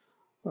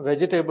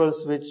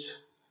vegetables which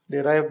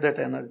derive that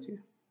energy.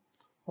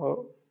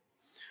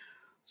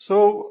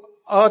 So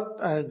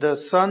earth, the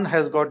sun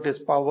has got this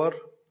power.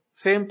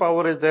 Same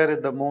power is there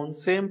in the moon.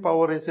 Same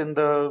power is in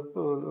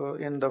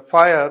the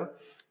fire,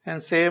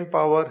 and same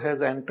power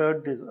has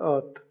entered this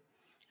earth,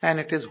 and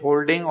it is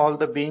holding all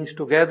the beings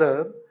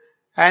together,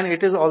 and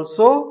it is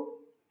also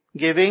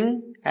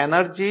giving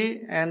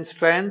energy and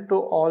strength to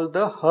all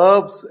the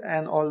herbs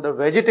and all the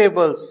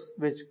vegetables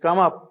which come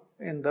up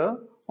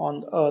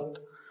on earth.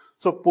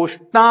 So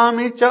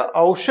Pushnami cha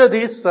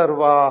aushadhi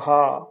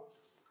sarvaha.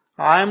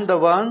 I am the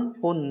one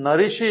who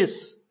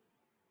nourishes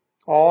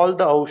all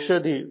the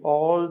aushadhi,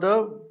 all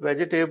the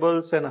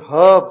vegetables and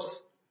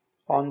herbs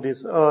on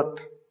this earth.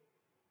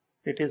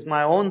 It is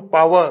my own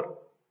power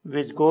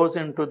which goes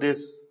into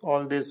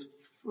all these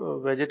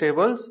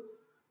vegetables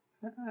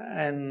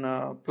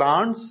and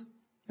plants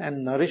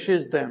and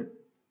nourishes them.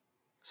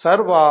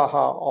 Sarvaha,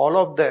 all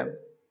of them.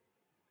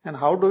 And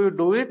how do you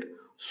do it?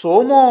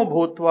 Somo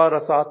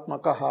bhutva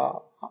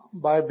rasatmakaha,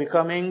 by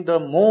becoming the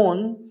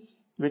moon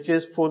which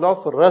is full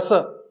of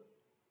rasa,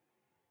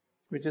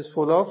 which is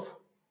full of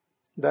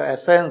the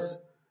essence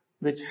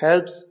which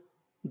helps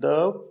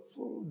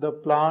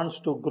the plants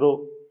to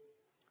grow.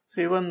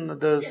 So even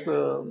this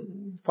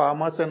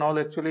farmers and all,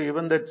 actually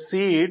even that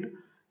seed,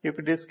 if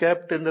it is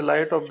kept in the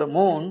light of the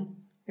moon,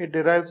 it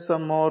derives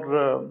some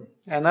more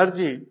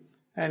energy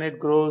and it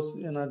grows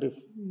in a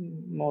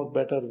more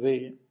better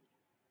way.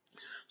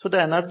 So the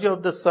energy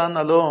of the sun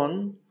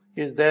alone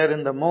is there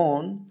in the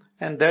moon,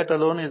 and that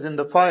alone is in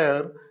the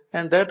fire,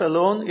 and that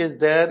alone is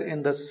there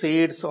in the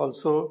seeds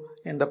also,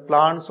 in the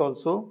plants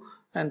also,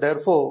 and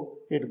therefore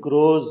it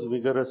grows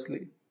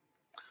vigorously.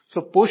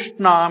 So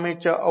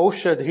pushnami cha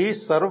aushadhi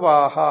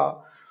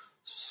sarvaha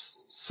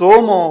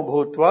somo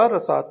bhutva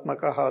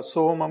rasatmakaha.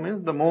 Soma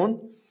means the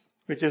moon,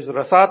 which is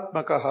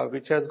rasatmakaha,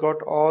 which has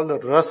got all the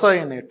rasa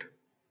in it,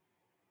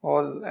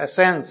 all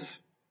essence.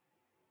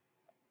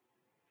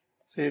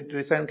 See,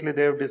 recently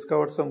they have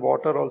discovered some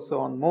water also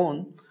on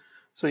moon.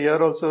 So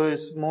here also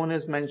moon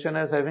is mentioned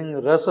as having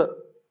rasa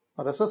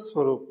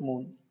swarup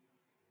moon.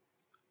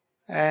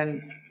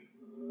 And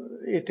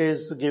it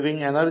is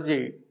giving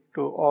energy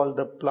to all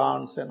the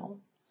plants and all.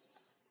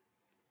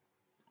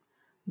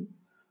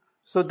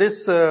 So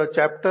this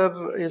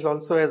chapter is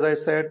also, as I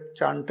said,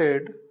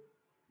 chanted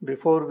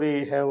before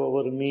we have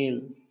our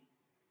meal.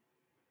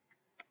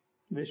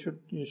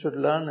 You should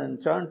learn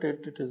and chant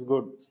it. It is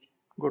good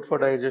for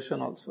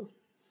digestion also.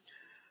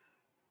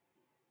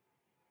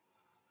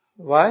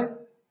 Why?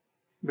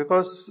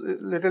 Because a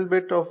little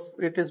bit of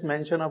it is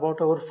mentioned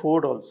about our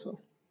food also.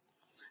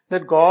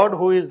 That God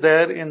who is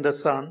there in the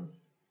sun,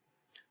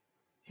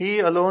 He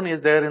alone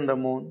is there in the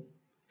moon,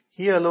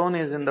 He alone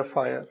is in the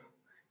fire,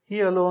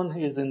 He alone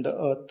is in the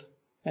earth,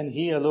 and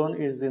He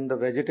alone is in the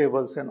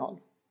vegetables and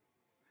all.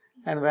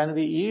 And when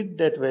we eat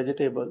that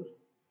vegetable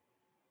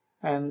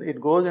and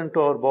it goes into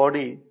our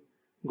body,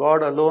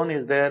 God alone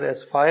is there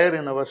as fire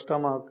in our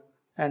stomach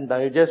and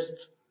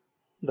digests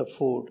the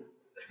food.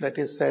 That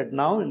is said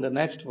now in the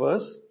next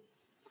verse.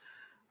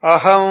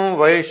 Aham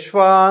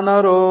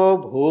Vaishvanaro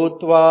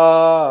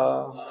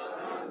Bhutva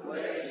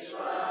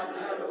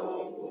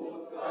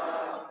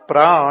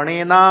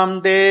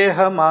Praninam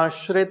Deham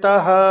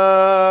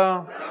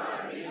Ashritah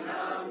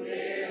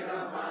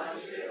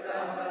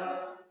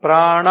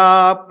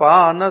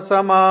Pranapana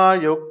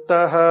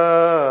Samayuktah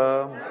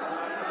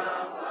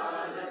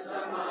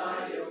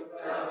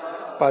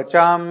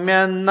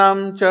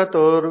Pachamyannam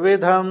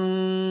Chaturvidham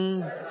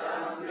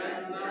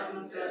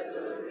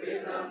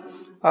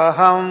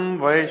Aham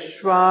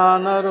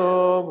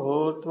Vaishvanaro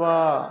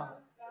Bhutva.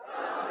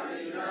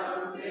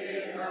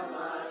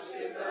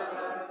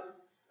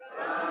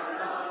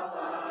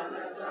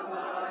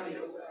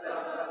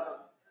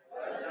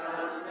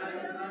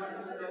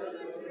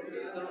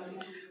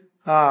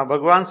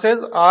 Bhagavan says,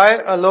 I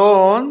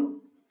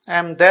alone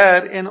am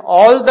there in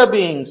all the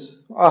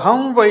beings.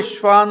 Aham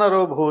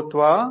Vaishvanaro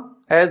Bhutva,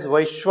 as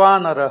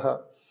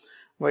Vaishvanaraha.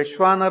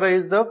 Vaishvanara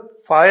is the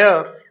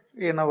fire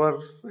in our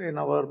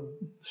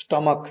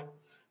stomach.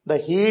 The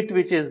heat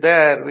which is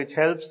there, which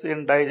helps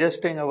in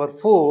digesting our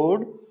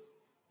food,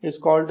 is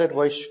called that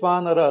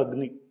Vaishvanara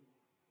Agni.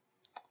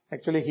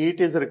 Actually, heat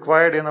is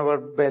required in our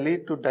belly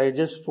to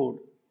digest food.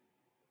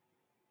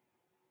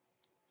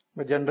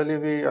 But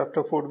generally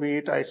after food we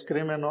eat ice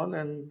cream and all,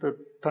 and the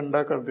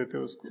thanda kar dete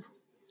usko.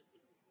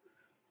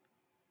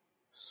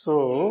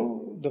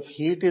 So, the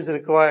heat is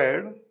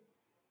required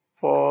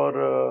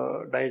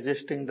for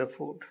digesting the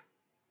food.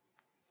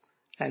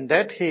 And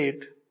that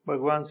heat,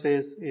 Bhagavan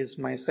says, is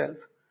myself.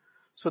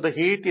 So the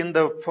heat in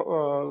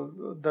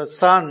the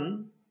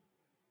sun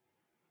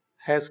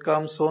has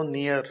come so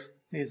near,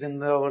 is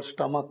in our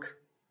stomach.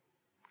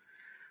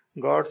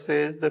 God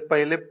says that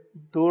pehle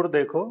dur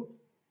dekho,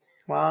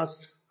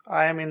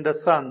 I am in the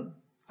sun,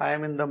 I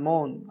am in the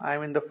moon, I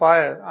am in the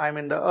fire, I am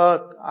in the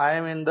earth, I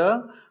am in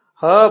the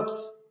herbs,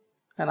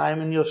 and I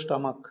am in your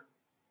stomach.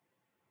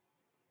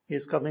 He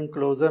is coming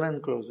closer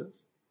and closer.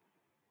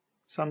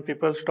 Some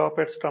people stop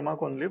at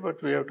stomach only,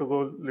 but we have to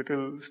go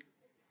little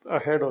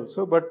ahead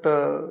also. But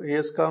he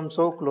has come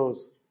so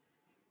close.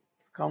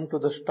 He's come to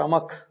the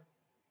stomach.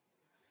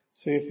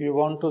 So if you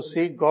want to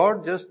see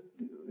God,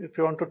 if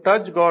you want to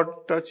touch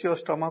God, touch your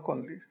stomach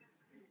only.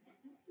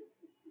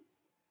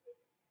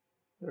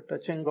 You're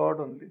touching God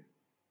only.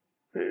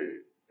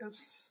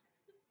 Yes.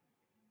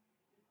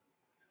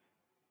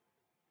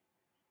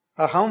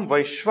 Aham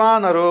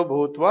Vaishvanaro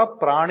Bhutva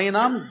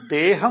Praninam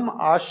Deham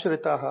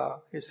Ashritaha.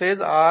 He says,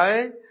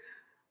 I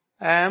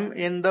am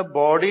in the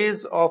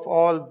bodies of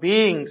all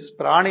beings,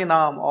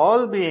 Praninam,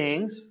 all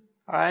beings,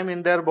 I am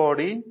in their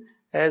body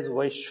as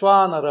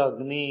Vaishvanara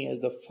Agni,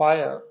 as the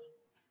fire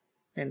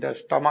in their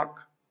stomach.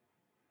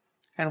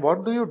 And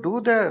what do you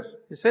do there?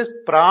 He says,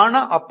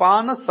 Prana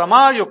Apana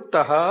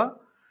Samayuktaha,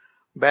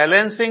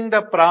 balancing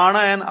the prana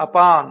and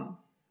apan.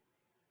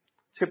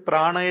 See,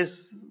 prana is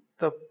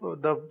the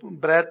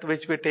breath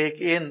which we take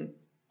in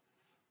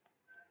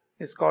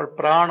is called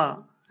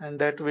prana, and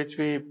that which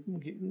we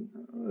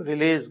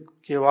release,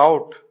 give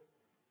out,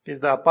 is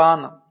the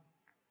apana.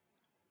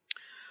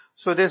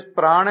 So this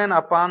prana and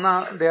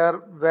apana, they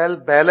are well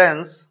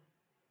balanced.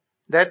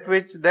 That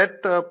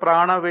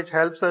prana which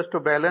helps us to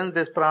balance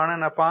this prana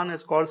and apana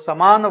is called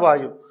samana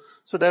vayu.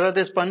 So there are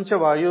these pancha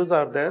vayus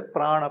are there,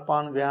 prana,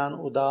 apan, vyan,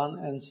 udan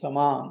and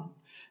saman.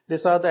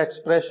 These are the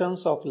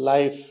expressions of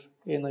life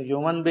in a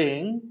human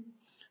being.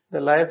 The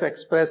life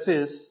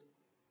expresses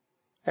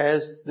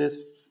as this,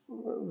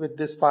 with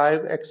these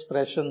 5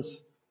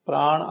 expressions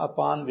Pran,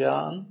 Apan,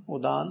 Vyan,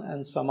 Udan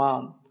and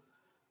Saman.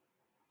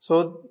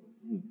 So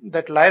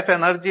that life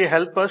energy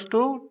helps us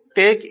to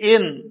take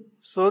in.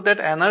 So that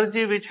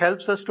energy which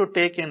helps us to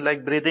take in,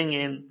 like breathing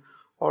in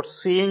or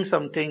seeing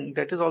something,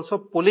 that is also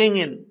pulling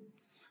in.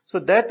 So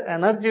that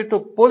energy to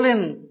pull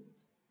in,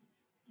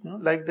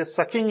 like the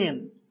sucking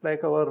in,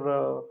 like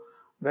our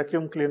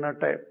vacuum cleaner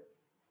type.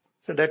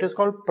 So that is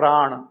called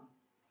prana.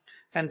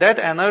 And that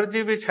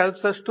energy which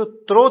helps us to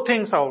throw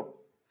things out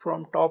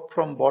from top,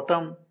 from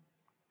bottom,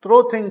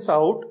 throw things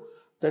out,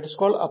 that is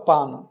called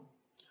apana.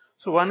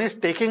 So one is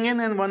taking in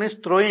and one is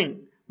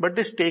throwing. But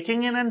this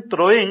taking in and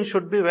throwing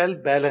should be well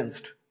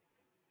balanced.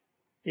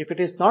 If it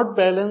is not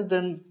balanced,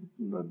 then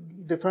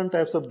different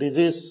types of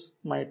disease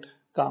might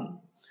come.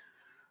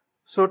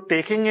 So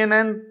taking in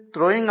and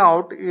throwing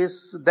out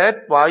is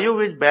that vayu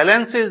which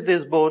balances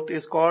this both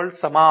is called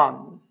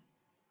saman.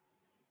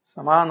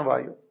 Saman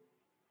vayu.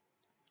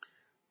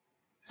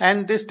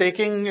 And this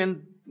taking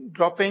and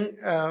dropping,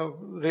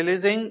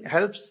 releasing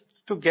helps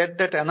to get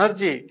that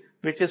energy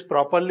which is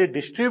properly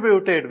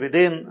distributed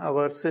within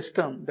our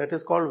system. That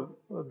is called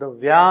the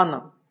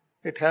Vyana.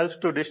 It helps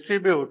to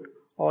distribute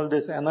all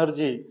this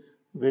energy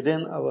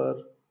within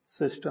our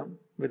system,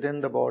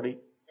 within the body.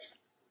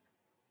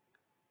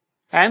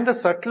 And the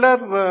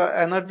subtler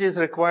energy is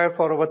required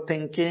for our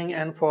thinking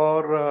and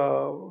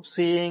for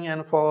seeing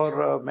and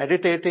for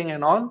meditating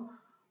and all.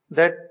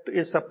 That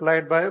is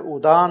supplied by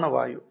Udana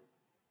Vayu.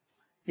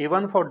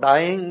 Even for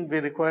dying, we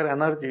require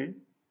energy.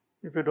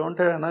 If you don't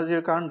have energy,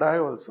 you can't die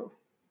also.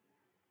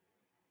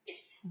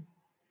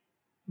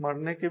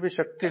 मरने की भी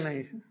शक्ति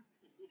नहीं है.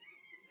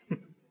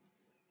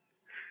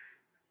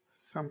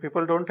 Some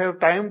people don't have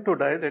time to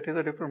die. That is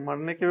a different.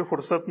 मरने की भी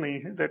फुर्सत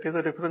नहीं है. That is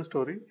a different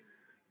story.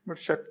 But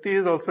Shakti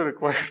is also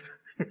required.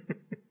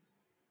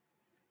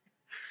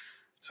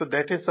 So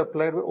that is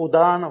supplied with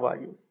Udana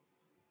Vayu.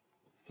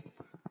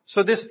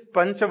 So these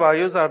Pancha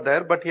Vayus are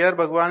there, but here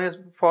Bhagavan is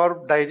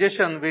for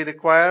digestion, we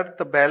require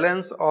the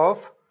balance of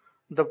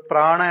the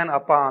Prana and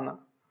Apana.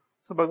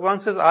 So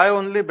Bhagavan says, I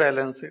only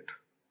balance it.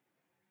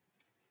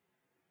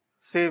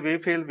 See, we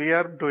feel we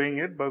are doing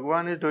it,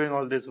 Bhagavan is doing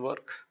all this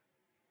work.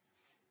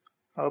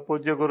 Our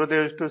Pujya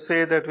Gurudev used to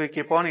say that we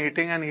keep on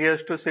eating and he has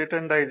to sit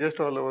and digest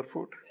all our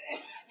food.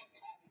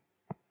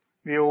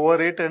 We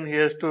overeat and he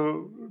has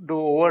to do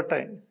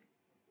overtime.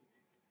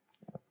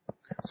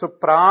 So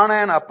prana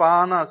and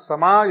apana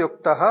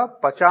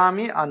samayuktaha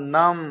pachami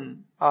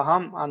annam.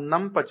 Aham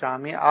annam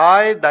pachami.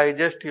 I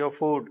digest your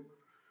food,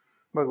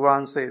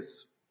 Bhagavan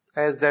says,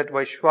 as that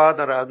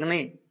Vaishwadhara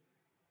Agni.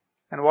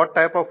 And what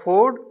type of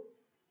food?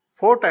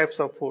 4 types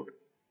of food.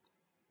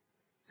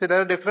 See,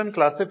 there are different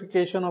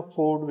classification of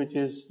food which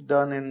is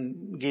done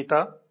in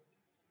Gita.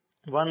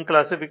 One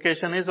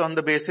classification is on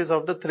the basis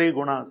of the 3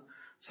 gunas,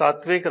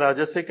 Sattvic,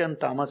 Rajasic and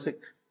Tamasic.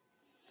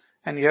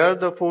 And here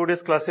the food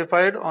is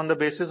classified on the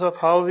basis of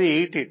how we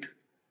eat it.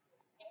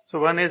 So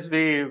one is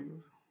we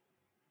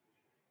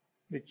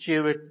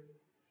chew it.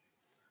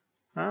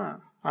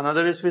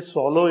 Another is we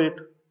swallow it.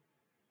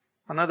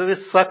 Another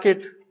is suck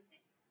it.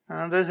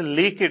 Another is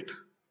leak it.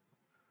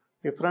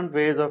 Different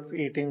ways of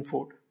eating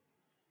food.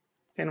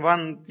 In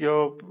one,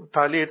 your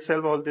thali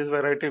itself, all this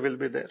variety will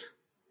be there.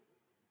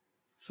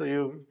 So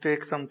you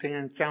take something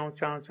and chow,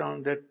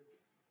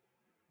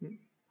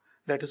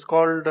 that is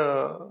called,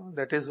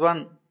 that is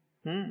one.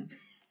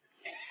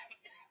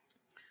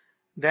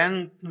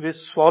 Then we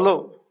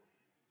swallow.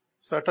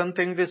 Certain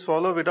things we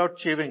swallow without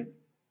chewing.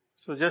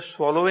 So just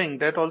swallowing,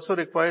 that also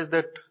requires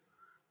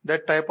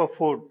that type of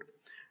food.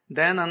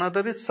 Then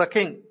another is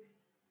sucking.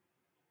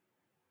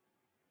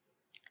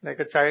 Like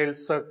a child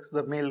sucks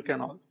the milk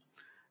and all.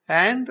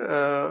 And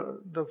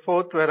the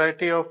 4th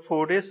variety of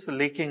food is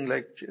leaking,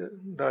 like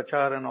the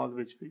achar and all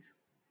which we.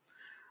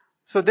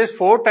 So these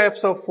 4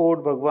 types of food,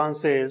 Bhagavan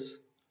says,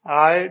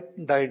 I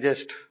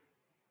digest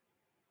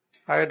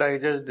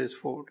this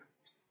food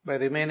by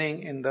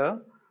remaining in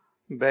the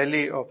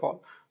belly of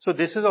all. So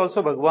this is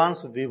also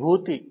Bhagavan's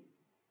vibhuti.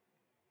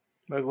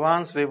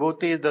 Bhagavan's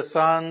vibhuti is the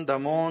sun, the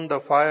moon, the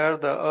fire,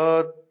 the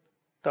earth,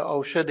 the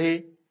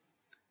aushadhi,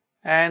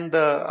 and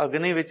the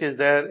agni which is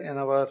there in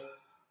our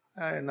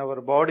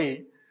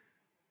body.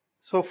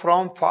 So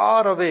from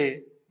far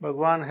away,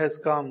 Bhagavan has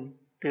come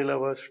till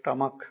our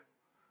stomach.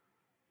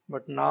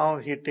 But now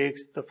he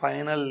takes the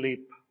final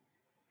leap.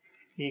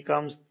 He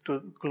comes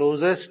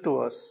closest to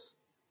us.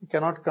 He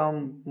cannot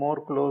come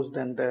more close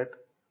than that.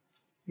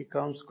 He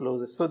comes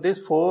closest. So these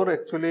 4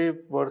 actually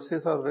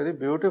verses are very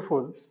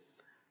beautiful.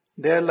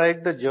 They are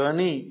like the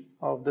journey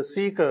of the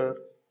seeker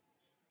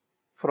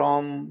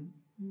from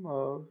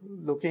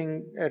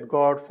looking at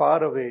God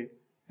far away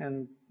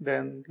and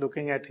then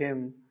looking at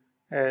Him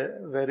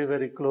very,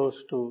 very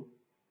close to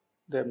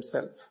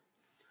themselves.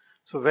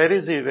 So where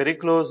is He? Very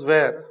close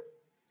where?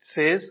 It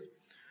says,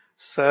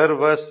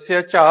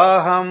 Sarvasya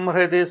chaham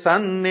hridi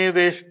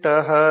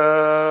sannivishtaha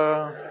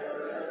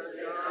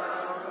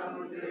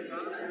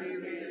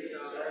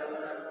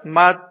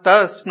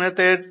matta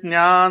smriti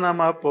jnanam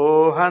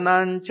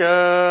apohanancha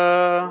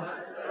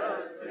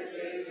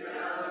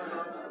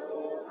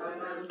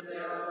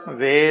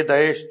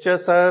वेदैश्च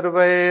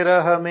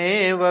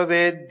सर्वैरहमेव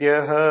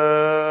वेद्यः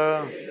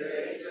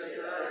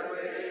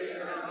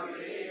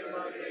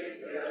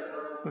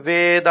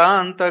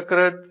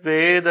वेदान्तकृद्वेदविदेव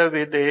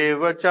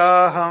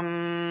चाहम्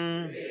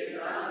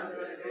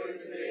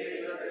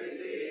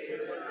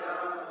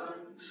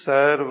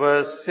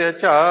सर्वस्य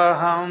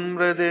चाहं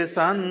हृदि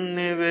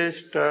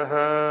सन्निविष्टः.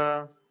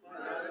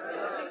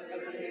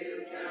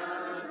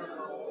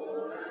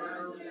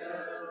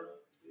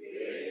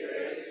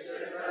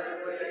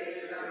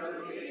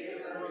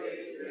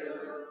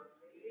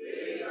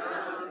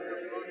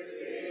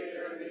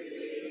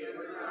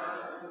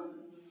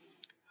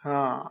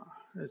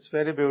 It's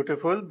very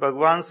beautiful.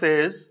 Bhagavan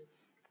says,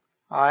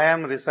 I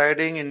am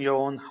residing in your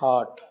own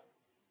heart.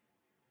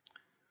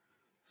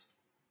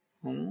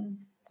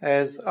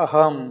 As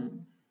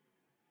Aham.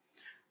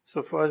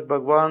 So first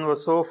Bhagavan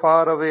was so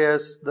far away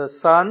as the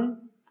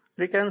sun.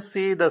 We can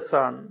see the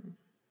sun.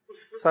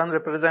 Sun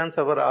represents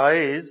our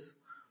eyes.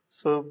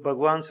 So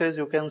Bhagavan says,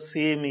 you can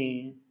see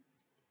me.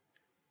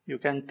 You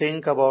can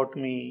think about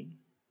me.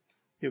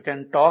 You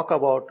can talk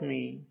about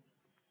me.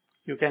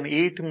 You can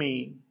eat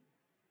me.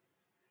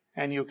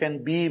 And you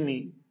can be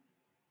me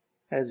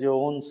as your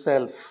own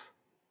self.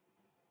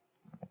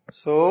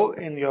 So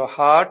in your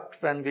heart,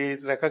 when we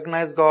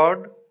recognize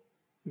God,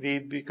 we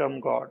become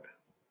God.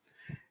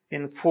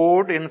 In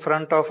food in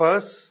front of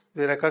us,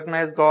 we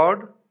recognize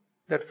God,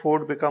 that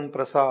food become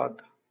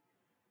prasad.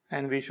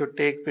 And we should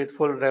take with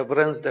full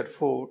reverence that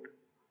food.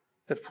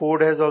 That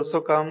food has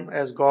also come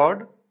as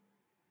God,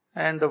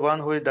 and the one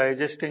who is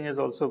digesting is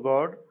also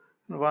God,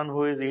 the one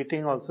who is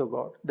eating also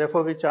God.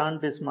 Therefore we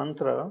chant this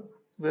mantra,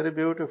 it's very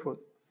beautiful.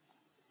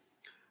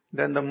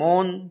 Then the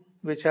moon,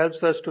 which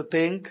helps us to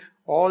think,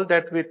 all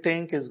that we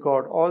think is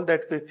God, all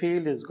that we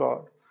feel is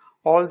God,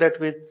 all that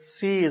we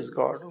see is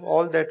God,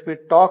 all that we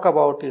talk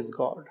about is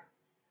God.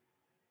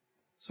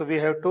 So we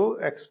have to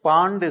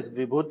expand this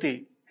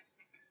vibhuti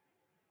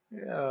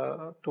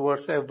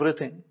towards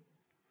everything.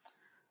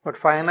 But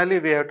finally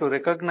we have to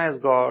recognize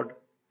God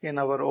in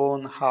our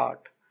own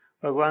heart.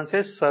 Bhagavan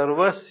says,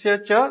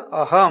 Sarvasya cha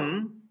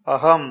aham,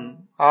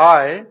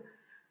 I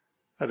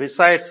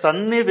reside,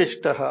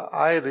 sannivishtaha,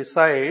 I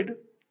reside,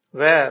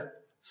 where?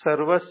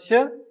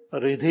 Sarvasya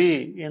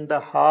ridhi, in the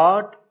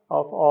heart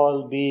of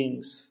all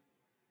beings.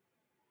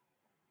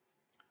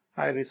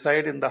 I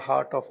reside in the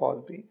heart of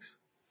all beings.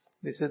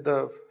 This is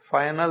the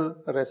final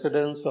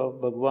residence of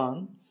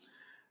Bhagavan,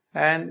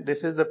 and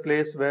this is the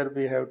place where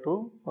we have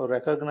to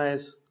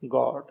recognize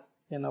God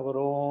in our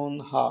own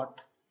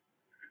heart.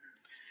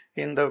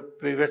 In the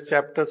previous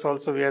chapters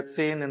also we had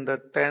seen, in the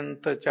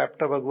 10th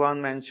chapter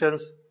Bhagavan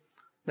mentions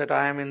that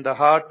I am in the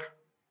heart.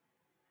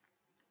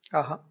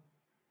 Aham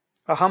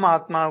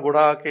atma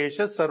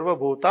gudakesha sarva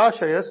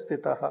bhutashaya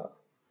stitaha.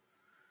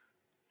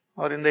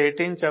 Or in the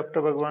 18th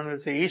chapter Bhagavan will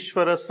say,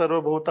 Ishvara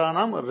sarva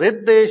bhutanam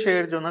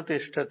riddesha arjuna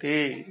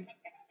tishtati.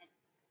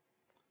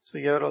 So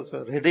here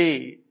also,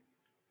 riddhi.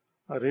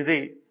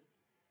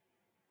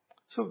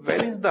 So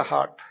where is the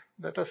heart?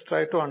 Let us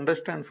try to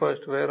understand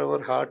first where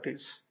our heart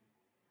is.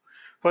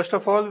 First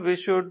of all, we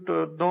should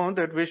know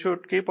that we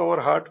should keep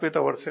our heart with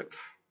ourselves.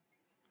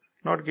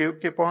 Not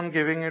keep on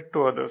giving it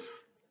to others.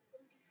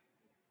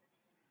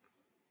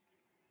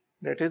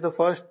 That is the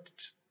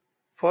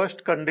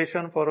first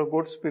condition for a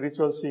good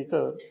spiritual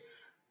seeker,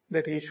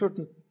 that he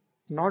should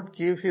not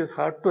give his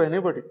heart to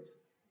anybody.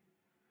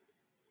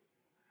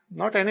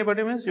 Not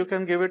anybody means you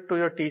can give it to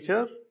your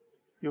teacher,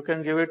 you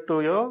can give it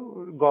to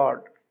your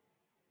God,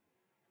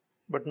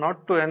 but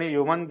not to any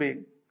human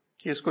being.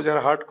 कि इसको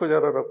जरा heart को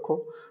जरा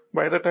रखो.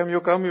 By the time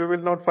you come, you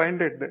will not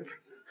find it there.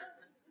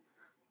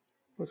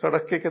 वो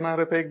सड़क के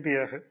किनारे फेंक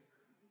दिया है.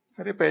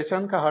 अरे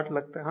पहचान का हार्ट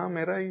लगता है. हाँ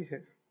मेरा ही है.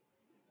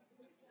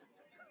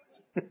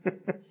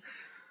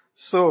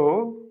 So,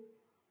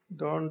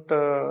 don't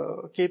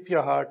keep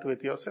your heart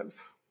with yourself.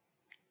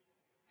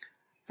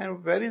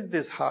 And where is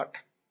this heart?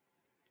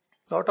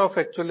 Lot of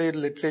actually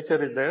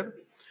literature is there.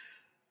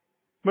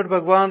 But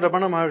Bhagavan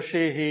Ramana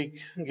Maharshi, he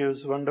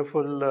gives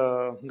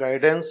wonderful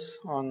guidance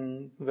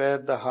on where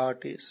the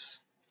heart is.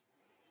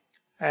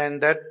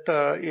 And that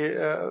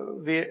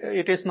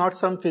it is not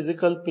some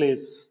physical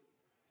place.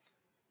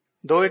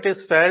 Though it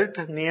is felt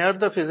near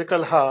the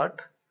physical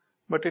heart,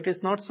 but it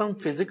is not some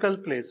physical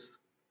place.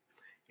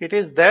 It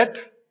is that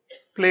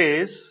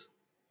place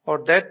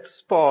or that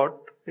spot.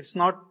 It's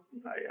not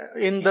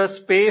in the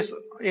space,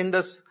 in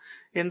the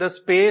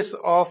space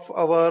of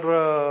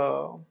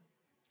our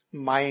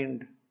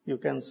mind, you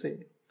can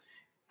say.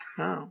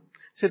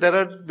 See, there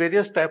are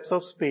various types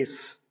of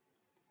space.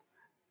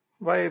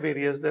 Why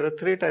various? There are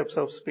 3 types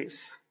of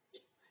space.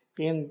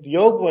 In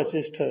Yog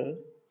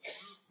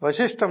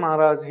Vasishtha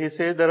Maharaj, he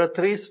says there are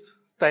 3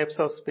 types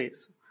of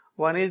space.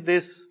 One is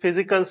this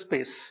physical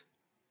space.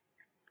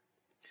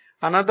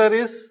 Another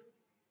is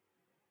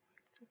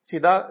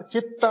Chitta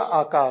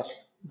Akash,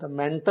 the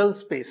mental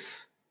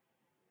space.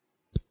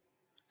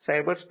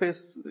 Cyberspace,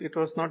 it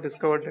was not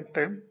discovered that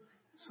time,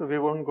 so we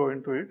won't go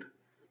into it.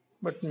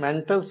 But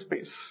mental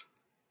space.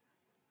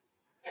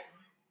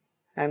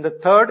 And the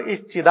third is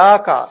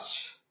Chidakash,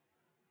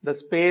 the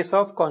space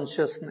of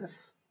consciousness.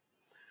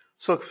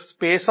 So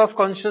space of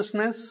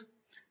consciousness,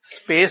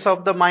 space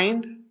of the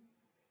mind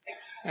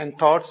and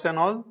thoughts and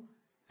all,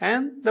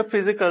 and the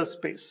physical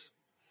space.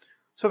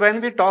 So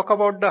when we talk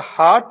about the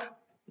heart,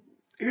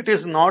 it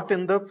is not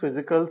in the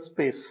physical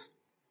space.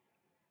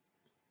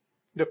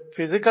 The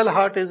physical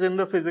heart is in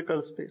the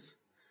physical space.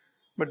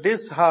 But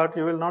this heart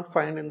you will not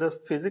find in the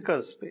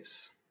physical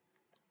space.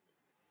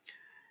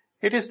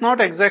 It is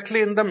not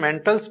exactly in the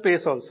mental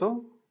space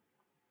also,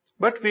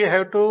 but we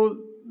have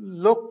to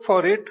look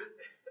for it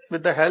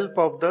with the help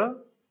of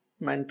the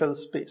mental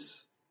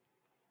space.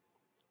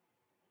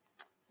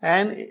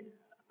 And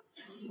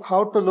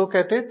how to look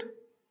at it?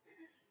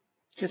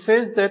 He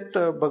says that,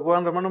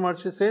 Bhagavan Ramana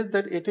Maharshi says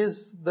that it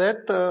is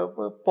that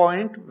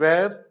point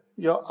where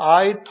your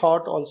I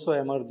thought also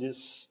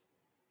emerges.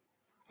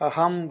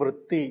 Aham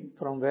vritti,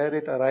 from where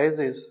it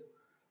arises,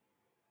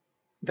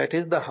 that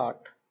is the heart.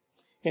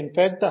 In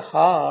fact, the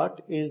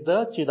heart is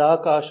the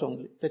Chidakash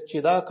only. The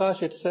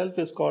Chidakash itself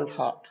is called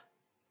heart.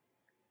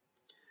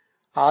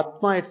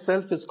 Atma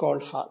itself is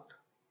called heart.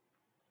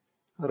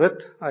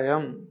 Rit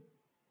ayam,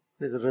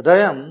 this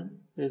Hridayam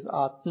is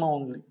Atma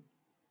only.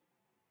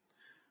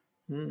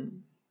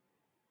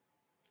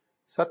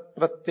 Sat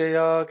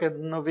pratyaya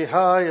kednu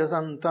vihaya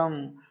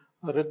santam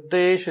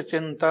Riddesha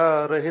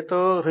chinta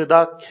rahito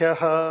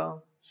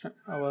hridakhyah.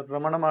 Our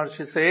Ramana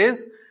Maharshi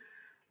says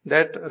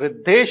that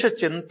Riddesha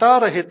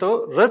chinta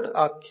rahito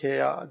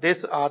hridakhyaya.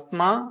 This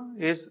Atma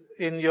is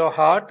in your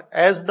heart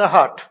as the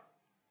heart.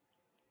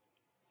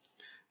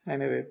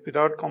 Anyway,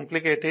 without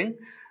complicating,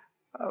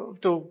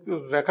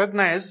 to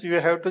recognize, you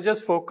have to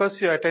just focus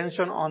your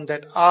attention on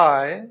that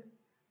I,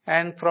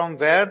 and from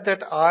where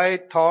that I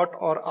thought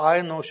or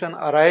I notion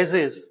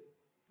arises,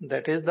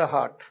 that is the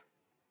heart.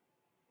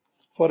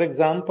 For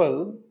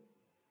example,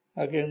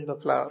 again the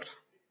flower.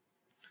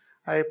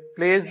 I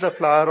place the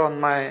flower on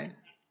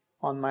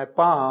my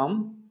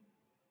palm.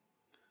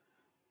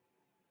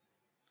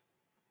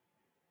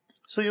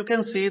 So you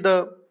can see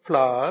the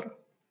flower.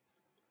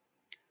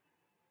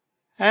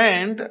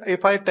 And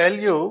if I tell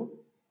you,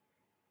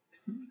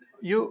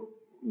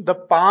 the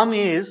palm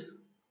is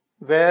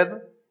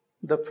where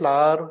the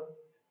flower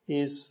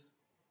is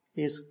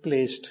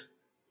placed.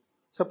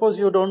 Suppose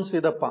you don't see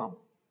the palm.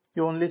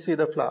 You only see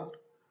the flower.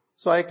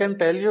 So I can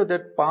tell you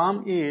that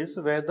palm is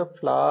where the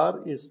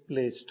flower is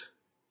placed.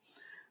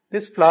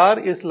 This flower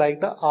is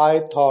like the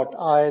I thought,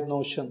 I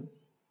notion.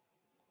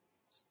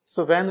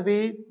 So when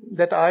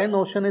that I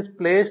notion is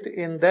placed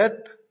in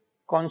that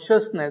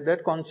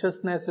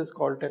consciousness is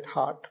called that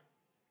heart.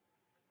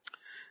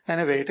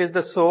 Anyway, it is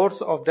the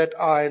source of that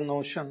I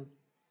notion.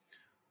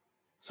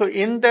 So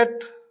in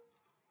that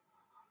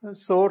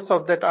source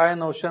of that I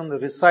notion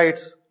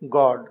resides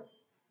God.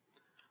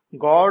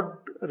 God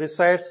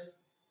resides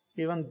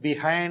even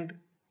behind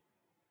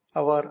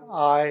our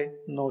I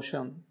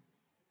notion.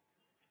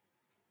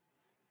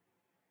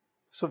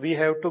 So we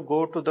have to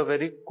go to the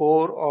very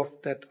core of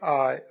that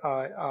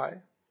I.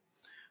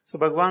 So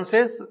Bhagavan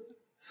says,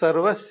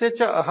 Sarvasya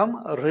cha aham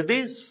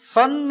hridi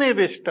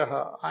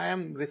sannivishtaha. I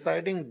am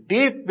residing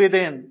deep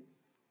within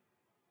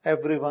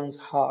everyone's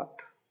heart.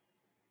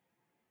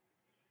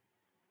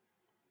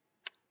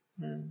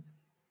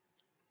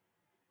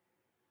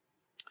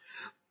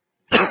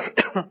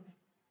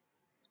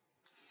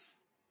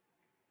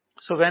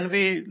 So when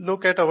we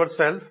look at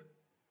ourselves,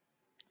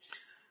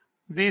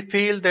 we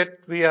feel that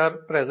we are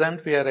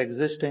present, we are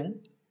existing,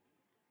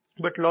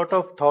 but lot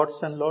of thoughts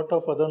and lot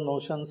of other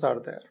notions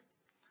are there.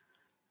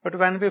 But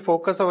when we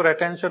focus our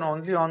attention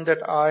only on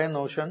that I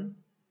notion,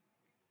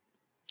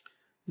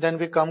 then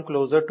we come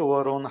closer to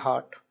our own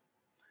heart.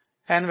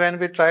 And when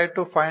we try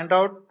to find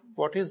out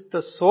what is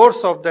the source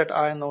of that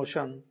I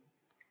notion,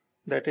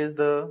 that is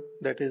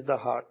the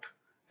heart.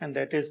 And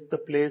that is the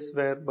place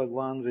where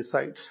Bhagavan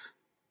resides.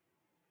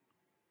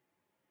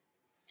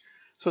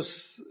 So,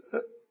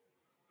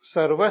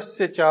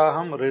 सर्वस्य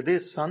चाहम हृदय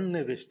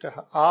सन्निविष्ट,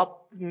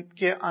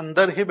 आपके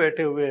अंदर ही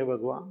बैठे हुए है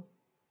भगवान,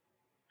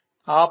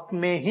 आप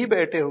में ही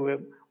बैठे हुए,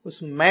 उस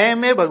मैं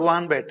में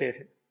भगवान बैठे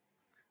हैं.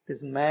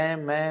 इस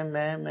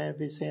मैं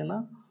विसेना,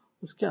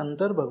 उसके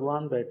अंदर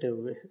भगवान बैठे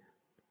हुए हैं,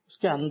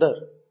 उसके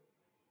अंदर.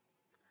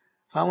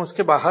 हम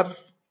उसके बाहर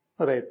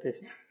रहते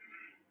हैं.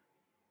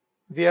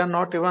 We have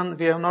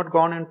not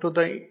gone into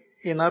the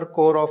inner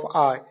core of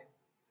I.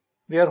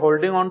 We are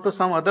holding on to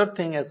some other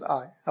thing as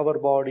I, our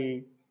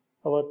body,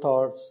 our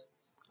thoughts,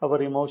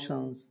 our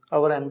emotions,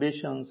 our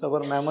ambitions,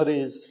 our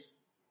memories.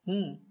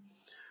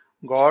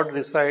 God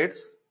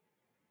resides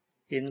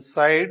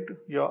inside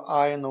your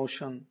I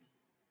notion.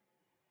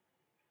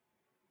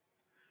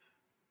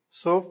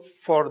 So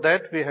for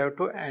that we have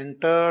to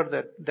enter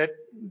that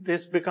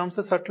this becomes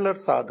a subtler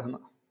sadhana.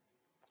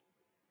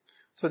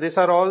 So these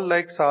are all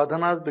like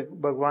sadhanas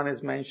Bhagavan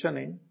is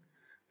mentioning,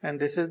 and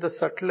this is the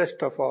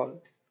subtlest of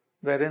all,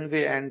 wherein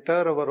we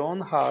enter our own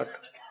heart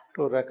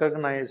to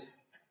recognize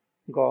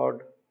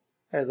God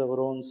as our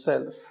own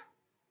self.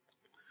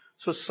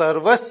 So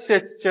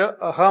sarvasya cha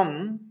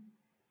aham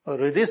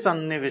hridhi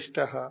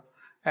sannivishtaha.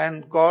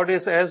 And God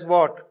is as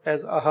what?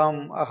 As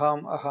aham,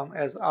 aham, aham,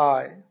 as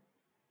I.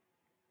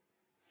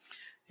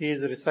 He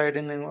is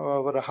residing in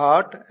our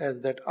heart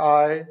as that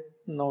I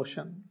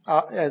notion,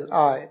 as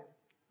I,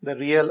 the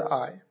real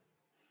I.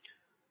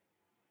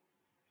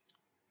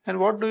 And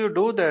what do you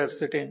do there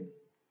sitting?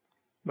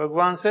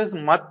 Bhagavan says,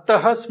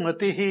 Mattaha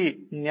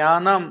smritihi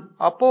jnanam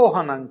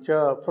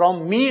apohanancha.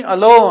 From me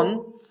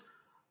alone,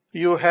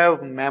 you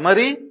have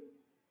memory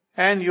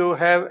and you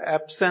have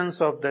absence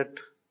of that.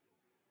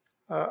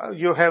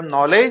 You have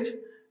knowledge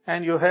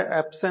and you have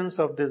absence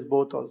of this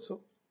both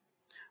also.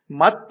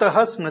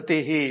 Mattaha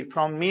smritihi.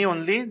 From me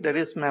only there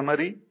is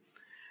memory.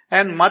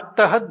 And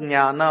mattaha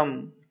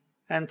jnanam.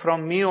 And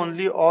from me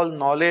only all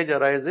knowledge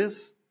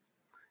arises.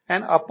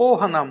 And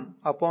apohanam.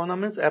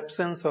 Apohanam is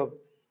absence of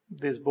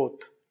this both.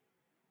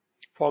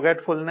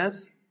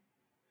 Forgetfulness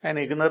and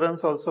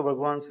ignorance also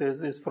Bhagavan says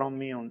is from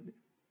me only.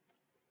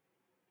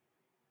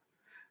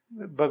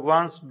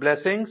 Bhagavan's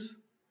blessings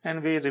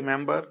and we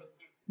remember.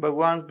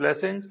 Bhagavan's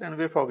blessings and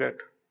we forget.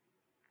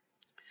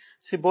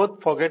 See,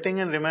 both forgetting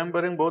and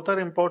remembering both are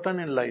important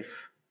in life.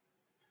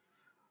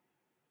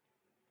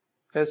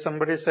 As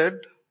somebody said,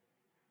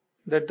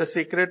 that the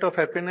secret of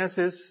happiness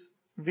is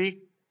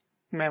weak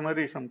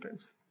memory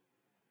sometimes.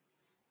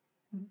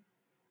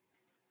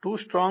 Too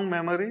strong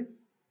memory,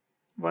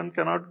 one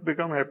cannot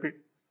become happy.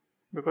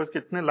 Because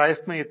कितने life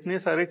में इतनी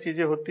सारी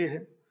चीजें होती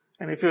है.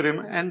 And if you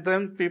and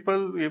then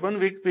people, even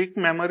weak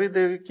memory,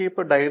 they keep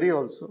a diary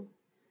also.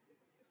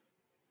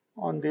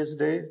 On this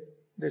day,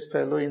 this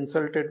fellow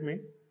insulted me.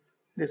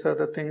 These are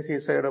the things he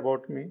said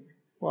about me.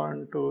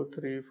 1, 2,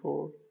 3,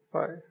 4,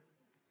 5.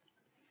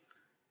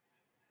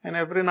 And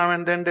every now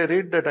and then they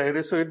read the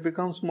diary, so it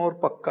becomes more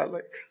pakka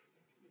like.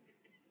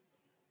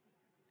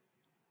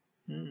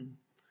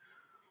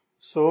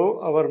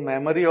 So our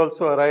memory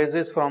also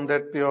arises from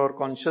that pure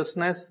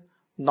consciousness.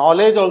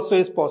 Knowledge also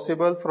is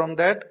possible from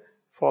that.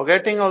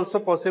 Forgetting also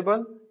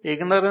possible.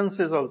 Ignorance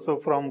is also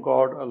from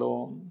God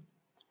alone.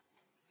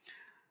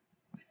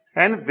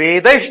 And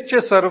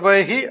Vedaischa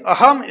sarvaihi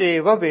aham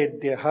eva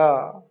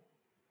vedyaha.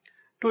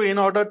 In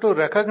order to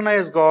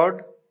recognize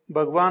God,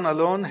 Bhagavan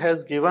alone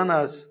has given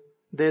us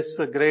these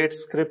great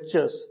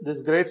scriptures.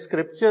 These great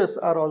scriptures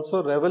are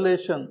also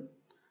revelation.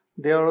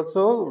 They are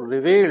also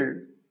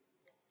revealed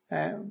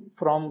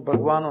from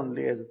Bhagavan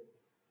only.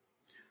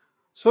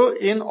 So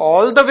in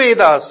all the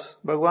Vedas,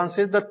 Bhagavan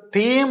says the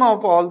theme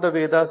of all the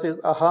Vedas is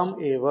aham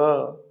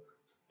eva.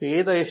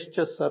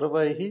 Vedaischa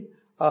sarvaihi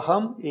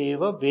aham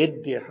eva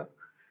vedyaha.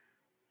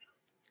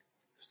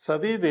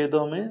 सभी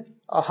वेदों में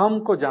अहम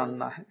को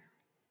जानना है.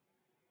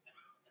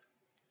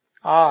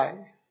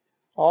 I.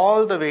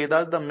 All the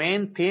Vedas, the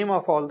main theme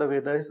of all the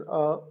Vedas is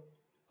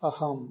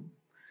aham.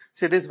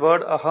 See, this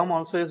word aham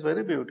also is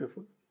very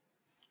beautiful.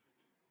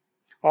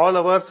 All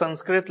our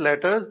Sanskrit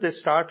letters, they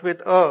start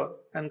with a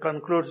and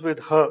concludes with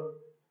ha.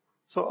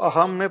 So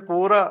aham mein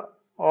pura,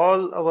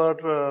 all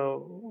our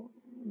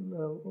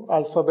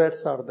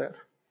alphabets are there.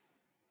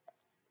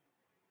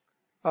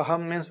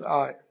 Aham means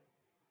I.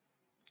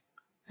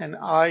 And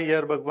I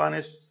here Bhagavan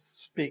is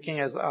speaking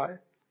as I.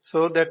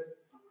 So that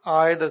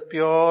I, the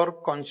pure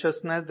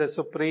consciousness, the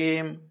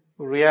supreme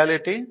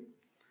reality,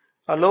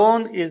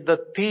 alone is the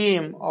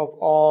theme of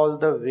all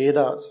the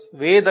Vedas.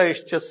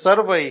 Vedaischa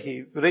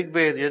sarvaihi,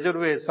 Rigved,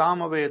 Yajurved,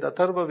 Samaved,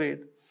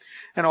 Atharvaved,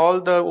 and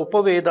all the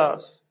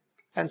Upavedas,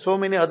 and so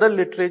many other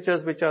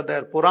literatures which are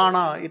there,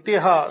 Purana,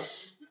 Itihas,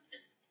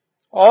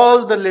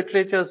 all the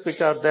literatures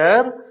which are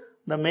there,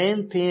 the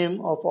main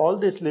theme of all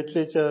this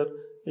literature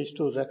is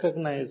to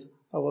recognize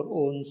our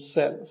own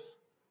self.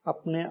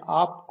 अपने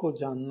आप को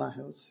जानना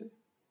है उससे.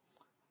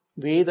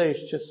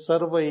 Vedaischa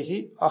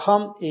sarvaihi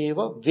aham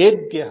eva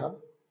vedyaha,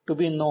 to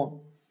be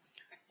known.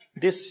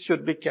 This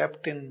should be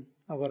kept in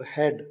our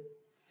head.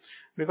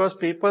 Because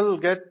people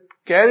get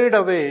carried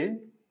away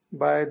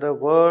by the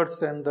words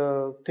and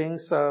the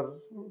things are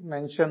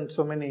mentioned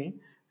so many,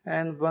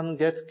 and one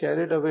gets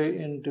carried away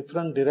in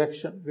different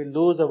direction. We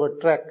lose our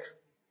track.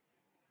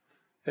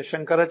 As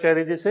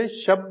Shankaracharya ji says,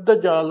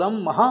 Shabda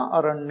jalam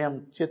maha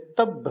aranyam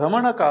chitta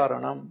brahmana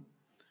karanam.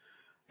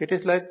 It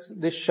is like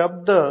this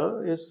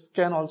Shabda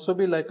can also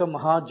be like a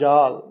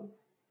Mahajal,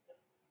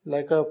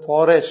 like a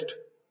forest,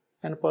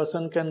 and a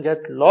person can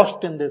get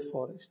lost in this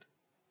forest.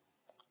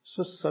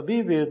 So,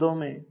 sabhi Vedon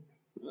mein,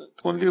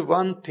 only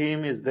one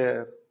theme is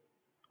there.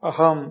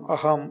 Aham,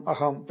 aham,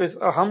 aham. Is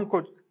aham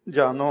ko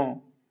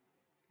jano.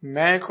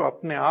 मैं को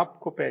अपने आप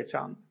को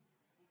पहचान.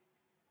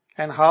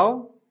 And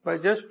how? By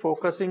just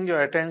focusing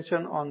your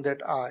attention on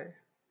that I.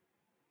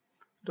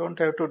 Don't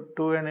have to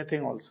do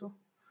anything also.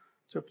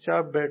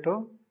 चुपचाप बैठो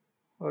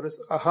और इस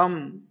अहम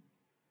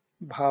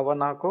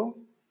भावना को,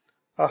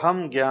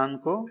 अहम ज्ञान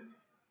को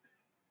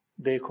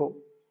देखो.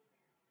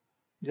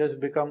 Just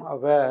become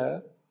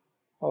aware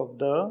of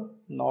the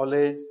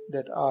knowledge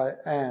that I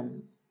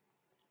am.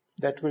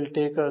 That will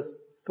take us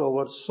to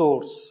our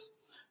source.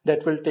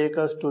 That will take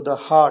us to the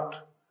heart.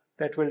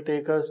 That will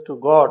take us to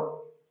God.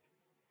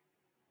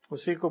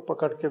 उसी को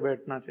पकड़ के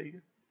बैठना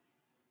चाहिए.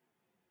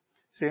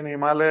 See, in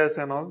Himalayas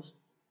and all,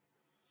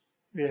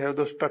 We have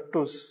those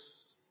tattoos,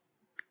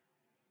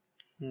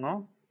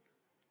 no?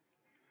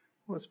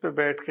 उस पे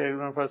बैठ के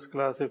एकदम first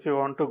class. If you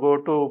want to go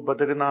to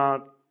Badrinath,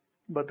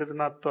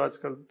 Badrinath तो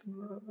आजकल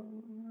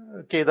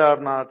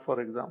Kedarnath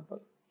for example,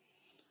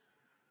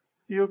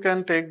 you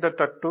can take the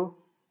tattoo,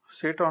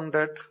 sit on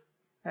that,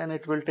 and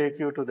it will take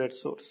you to that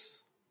source.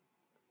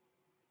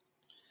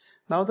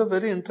 Now the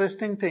very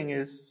interesting thing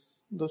is,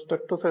 those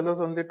tattoo fellows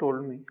only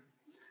told me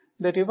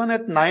that even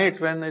at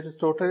night when it is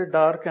totally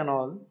dark and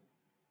all,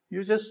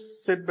 you just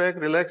sit back,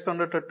 relax on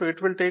the tattoo,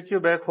 it will take you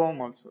back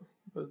home also.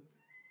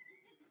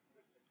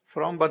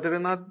 From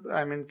Badrinath,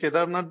 I mean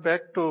Kedarnath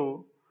back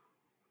to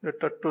the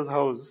tattoo's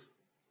house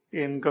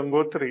in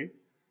Gangotri,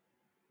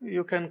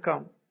 you can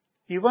come.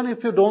 Even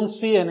if you don't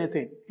see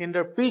anything, in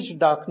the pitch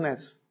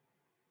darkness,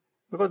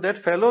 because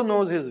that fellow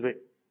knows his way.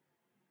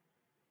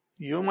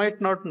 You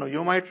might not know.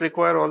 You might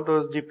require all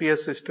those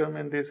GPS system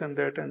and this and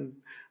that and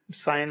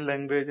sign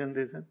language and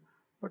this and,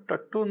 but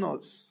tattoo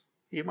knows.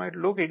 He might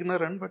look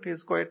ignorant, but he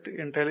is quite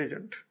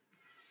intelligent.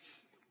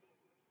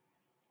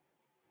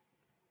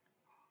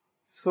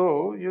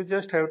 So you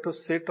just have to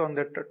sit on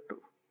that tattoo,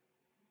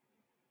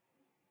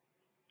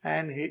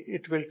 and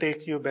it will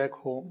take you back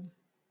home.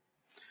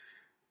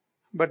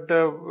 But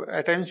the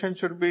attention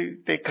should be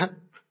taken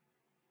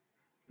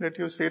that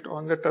you sit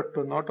on the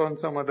tattoo, not on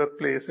some other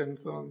place and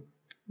so on.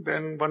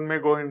 Then one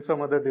may go in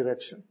some other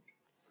direction.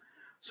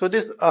 So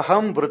this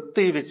aham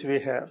vritti which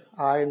we have,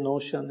 I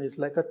notion, is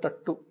like a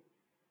tattoo.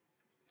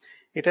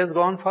 It has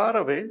gone far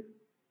away,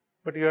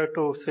 but you have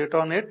to sit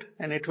on it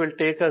and it will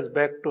take us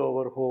back to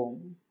our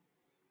home,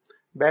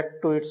 back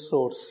to its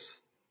source.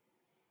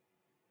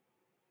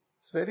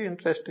 It's very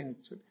interesting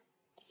actually.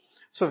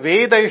 So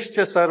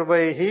Vedaishcha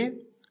sarvaihi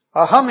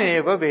aham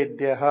eva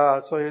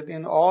vedyaha. So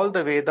in all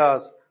the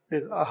Vedas,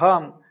 this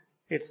aham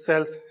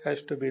itself has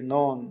to be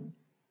known.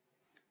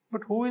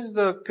 But who is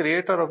the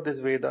creator of these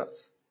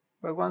Vedas?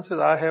 Bhagavan says,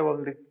 I have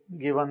only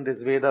given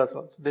these Vedas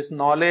also. This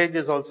knowledge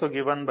is also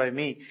given by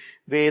me.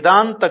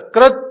 Vedanta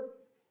krit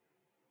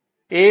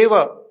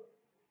eva.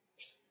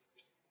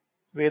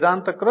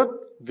 Vedanta krit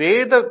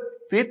veda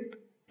vit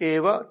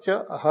eva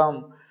cha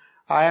aham.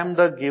 I am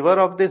the giver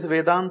of this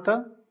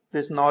Vedanta,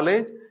 this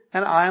knowledge,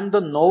 and I am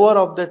the knower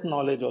of that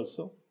knowledge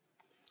also.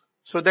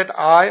 So that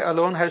I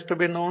alone has to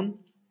be known.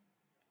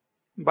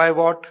 By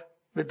what?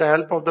 With the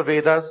help of the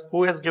Vedas.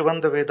 Who has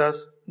given the Vedas?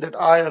 That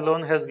I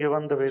alone has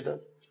given the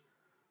Vedas.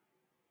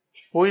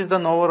 Who is the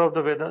knower of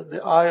the Vedas?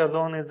 The I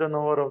alone is the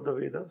knower of the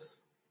Vedas.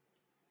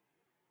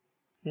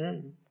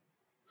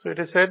 So it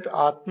is said,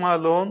 Atma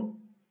alone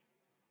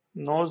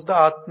knows the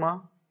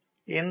Atma,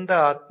 in the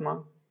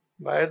Atma,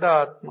 by the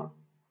Atma,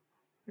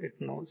 it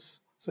knows.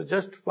 So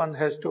just one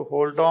has to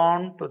hold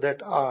on to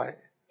that I.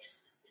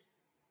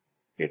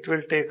 It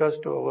will take us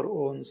to our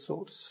own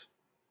source.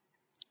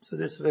 So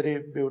this is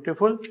very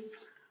beautiful.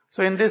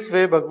 So in this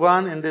way,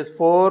 Bhagwan in these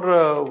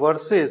 4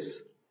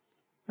 verses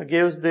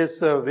gives this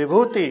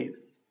vibhuti,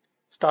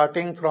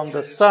 starting from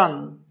the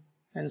sun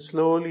and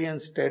slowly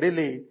and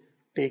steadily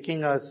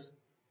taking us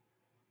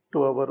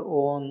to our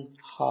own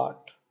heart.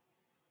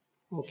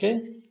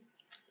 Okay?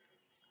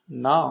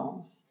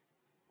 Now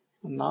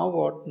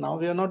what? Now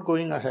we are not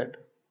going ahead.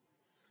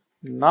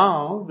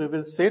 Now we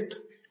will sit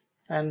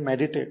and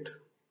meditate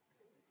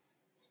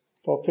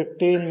for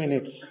 15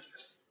 minutes.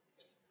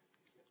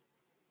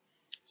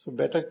 So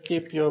better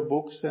keep your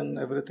books and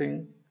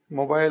everything,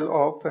 mobile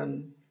off,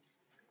 and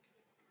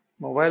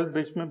mobile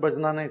बीच में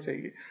बजना नहीं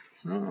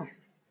चाहिए.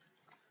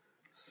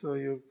 So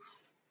you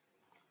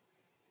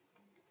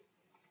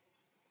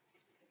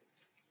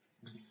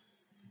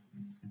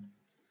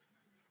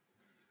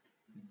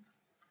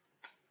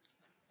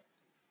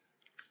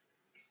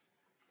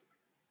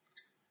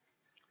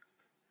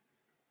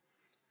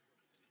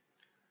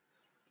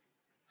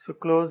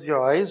close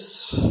your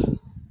eyes.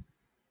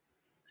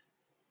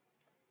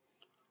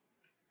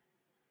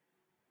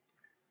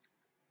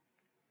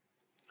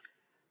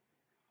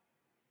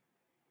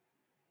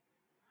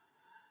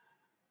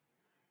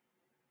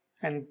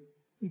 And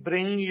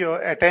bring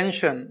your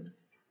attention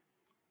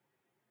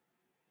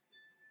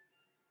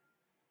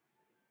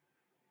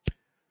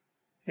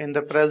in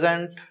the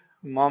present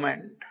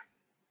moment.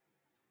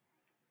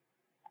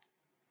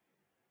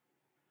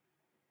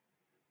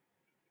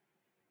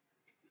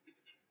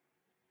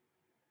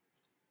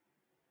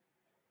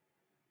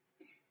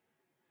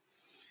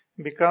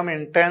 Become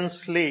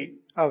intensely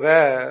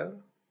aware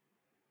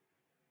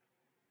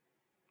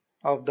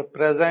of the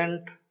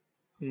present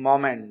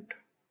moment.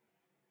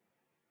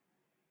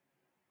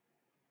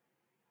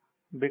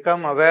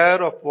 Become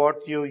aware of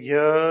what you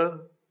hear,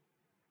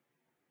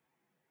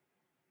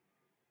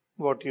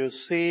 what you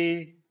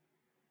see,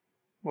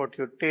 what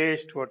you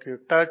taste, what you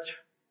touch,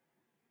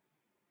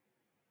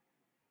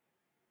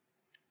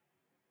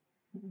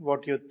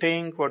 what you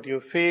think, what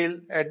you feel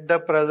at the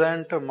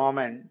present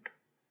moment.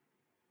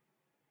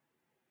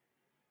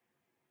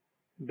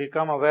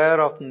 Become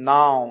aware of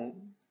now.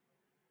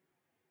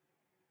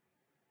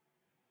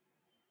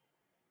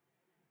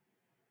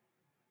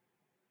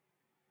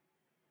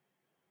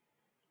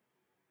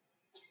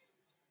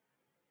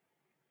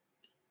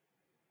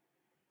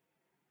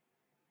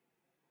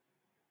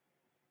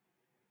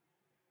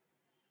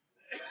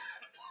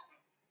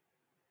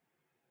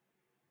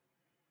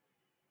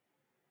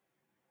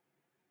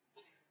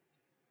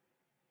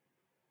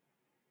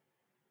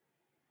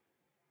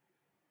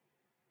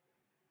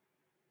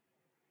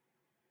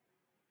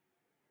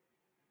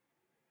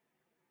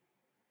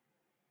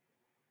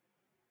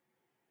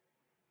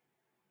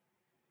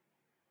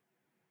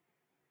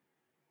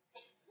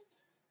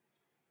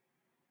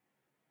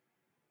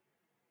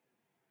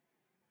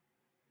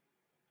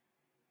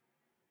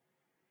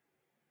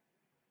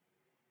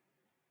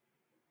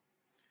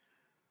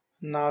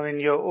 Now in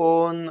your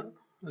own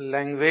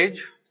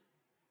language,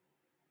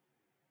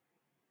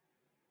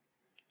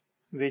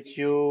 which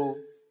you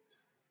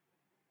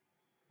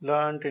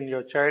learnt in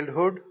your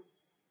childhood,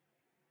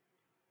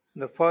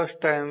 the first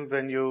time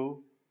when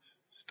you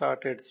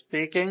started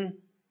speaking,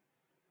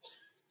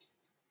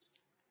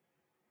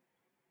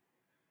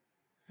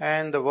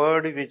 and the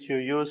word which you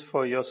use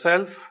for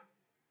yourself,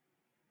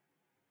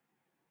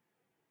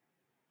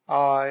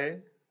 I,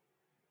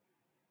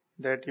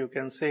 that you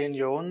can say in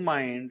your own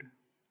mind,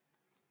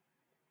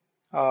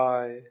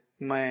 I,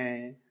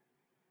 may,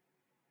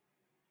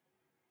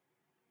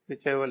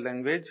 whichever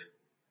language,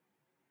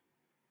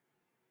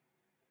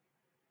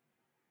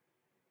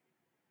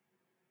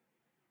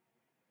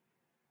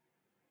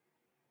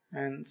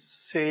 and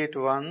say it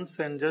once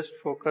and just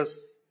focus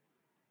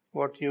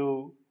what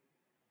you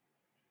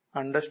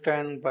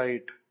understand by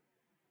it.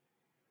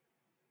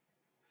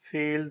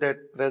 Feel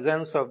that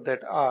presence of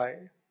that I.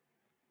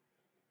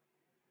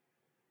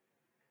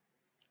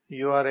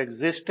 You are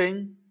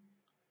existing,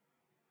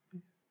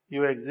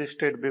 you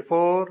existed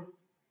before,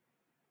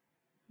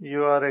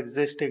 you are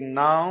existing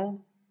now.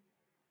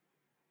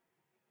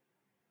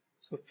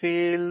 So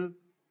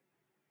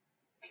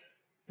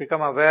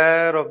become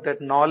aware of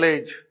that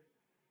knowledge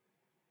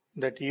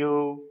that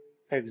you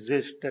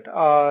exist, that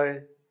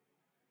I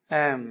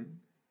am.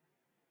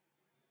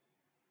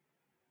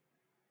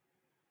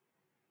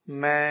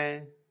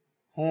 मैं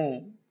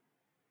हूँ.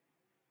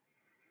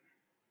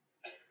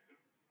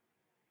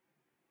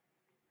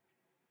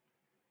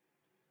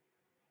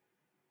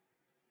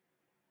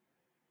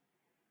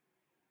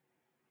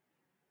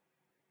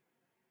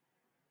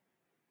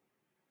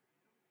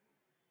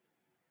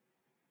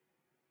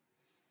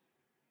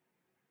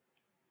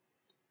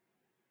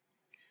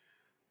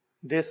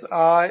 This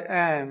I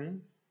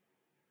am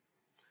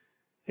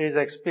is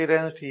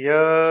experienced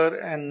here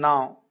and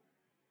now.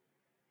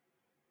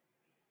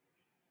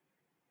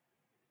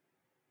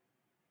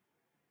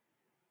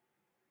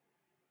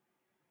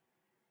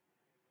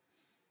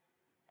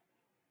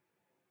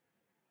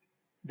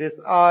 This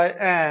I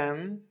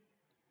am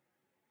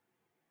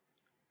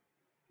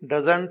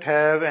doesn't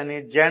have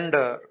any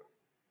gender.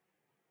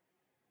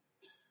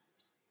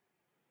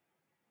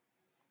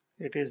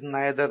 It is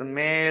neither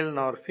male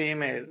nor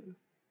female.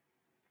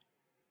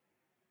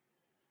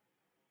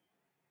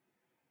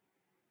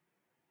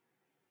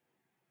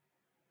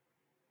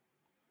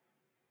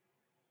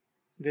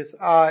 This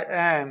I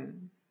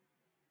am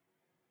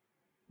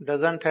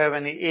doesn't have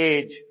any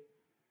age.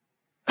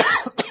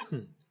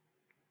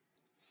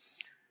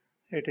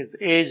 It is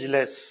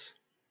ageless,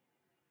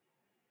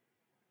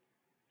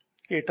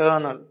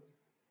 eternal,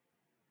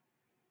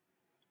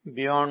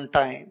 beyond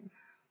time.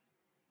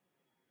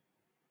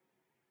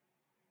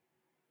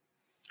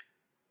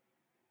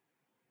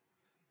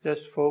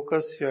 Just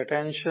focus your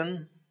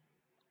attention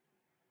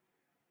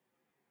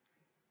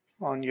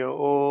on your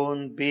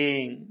own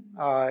being.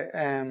 I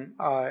am,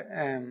 I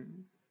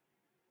am.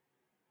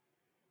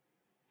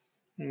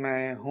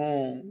 मैं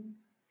हूँ.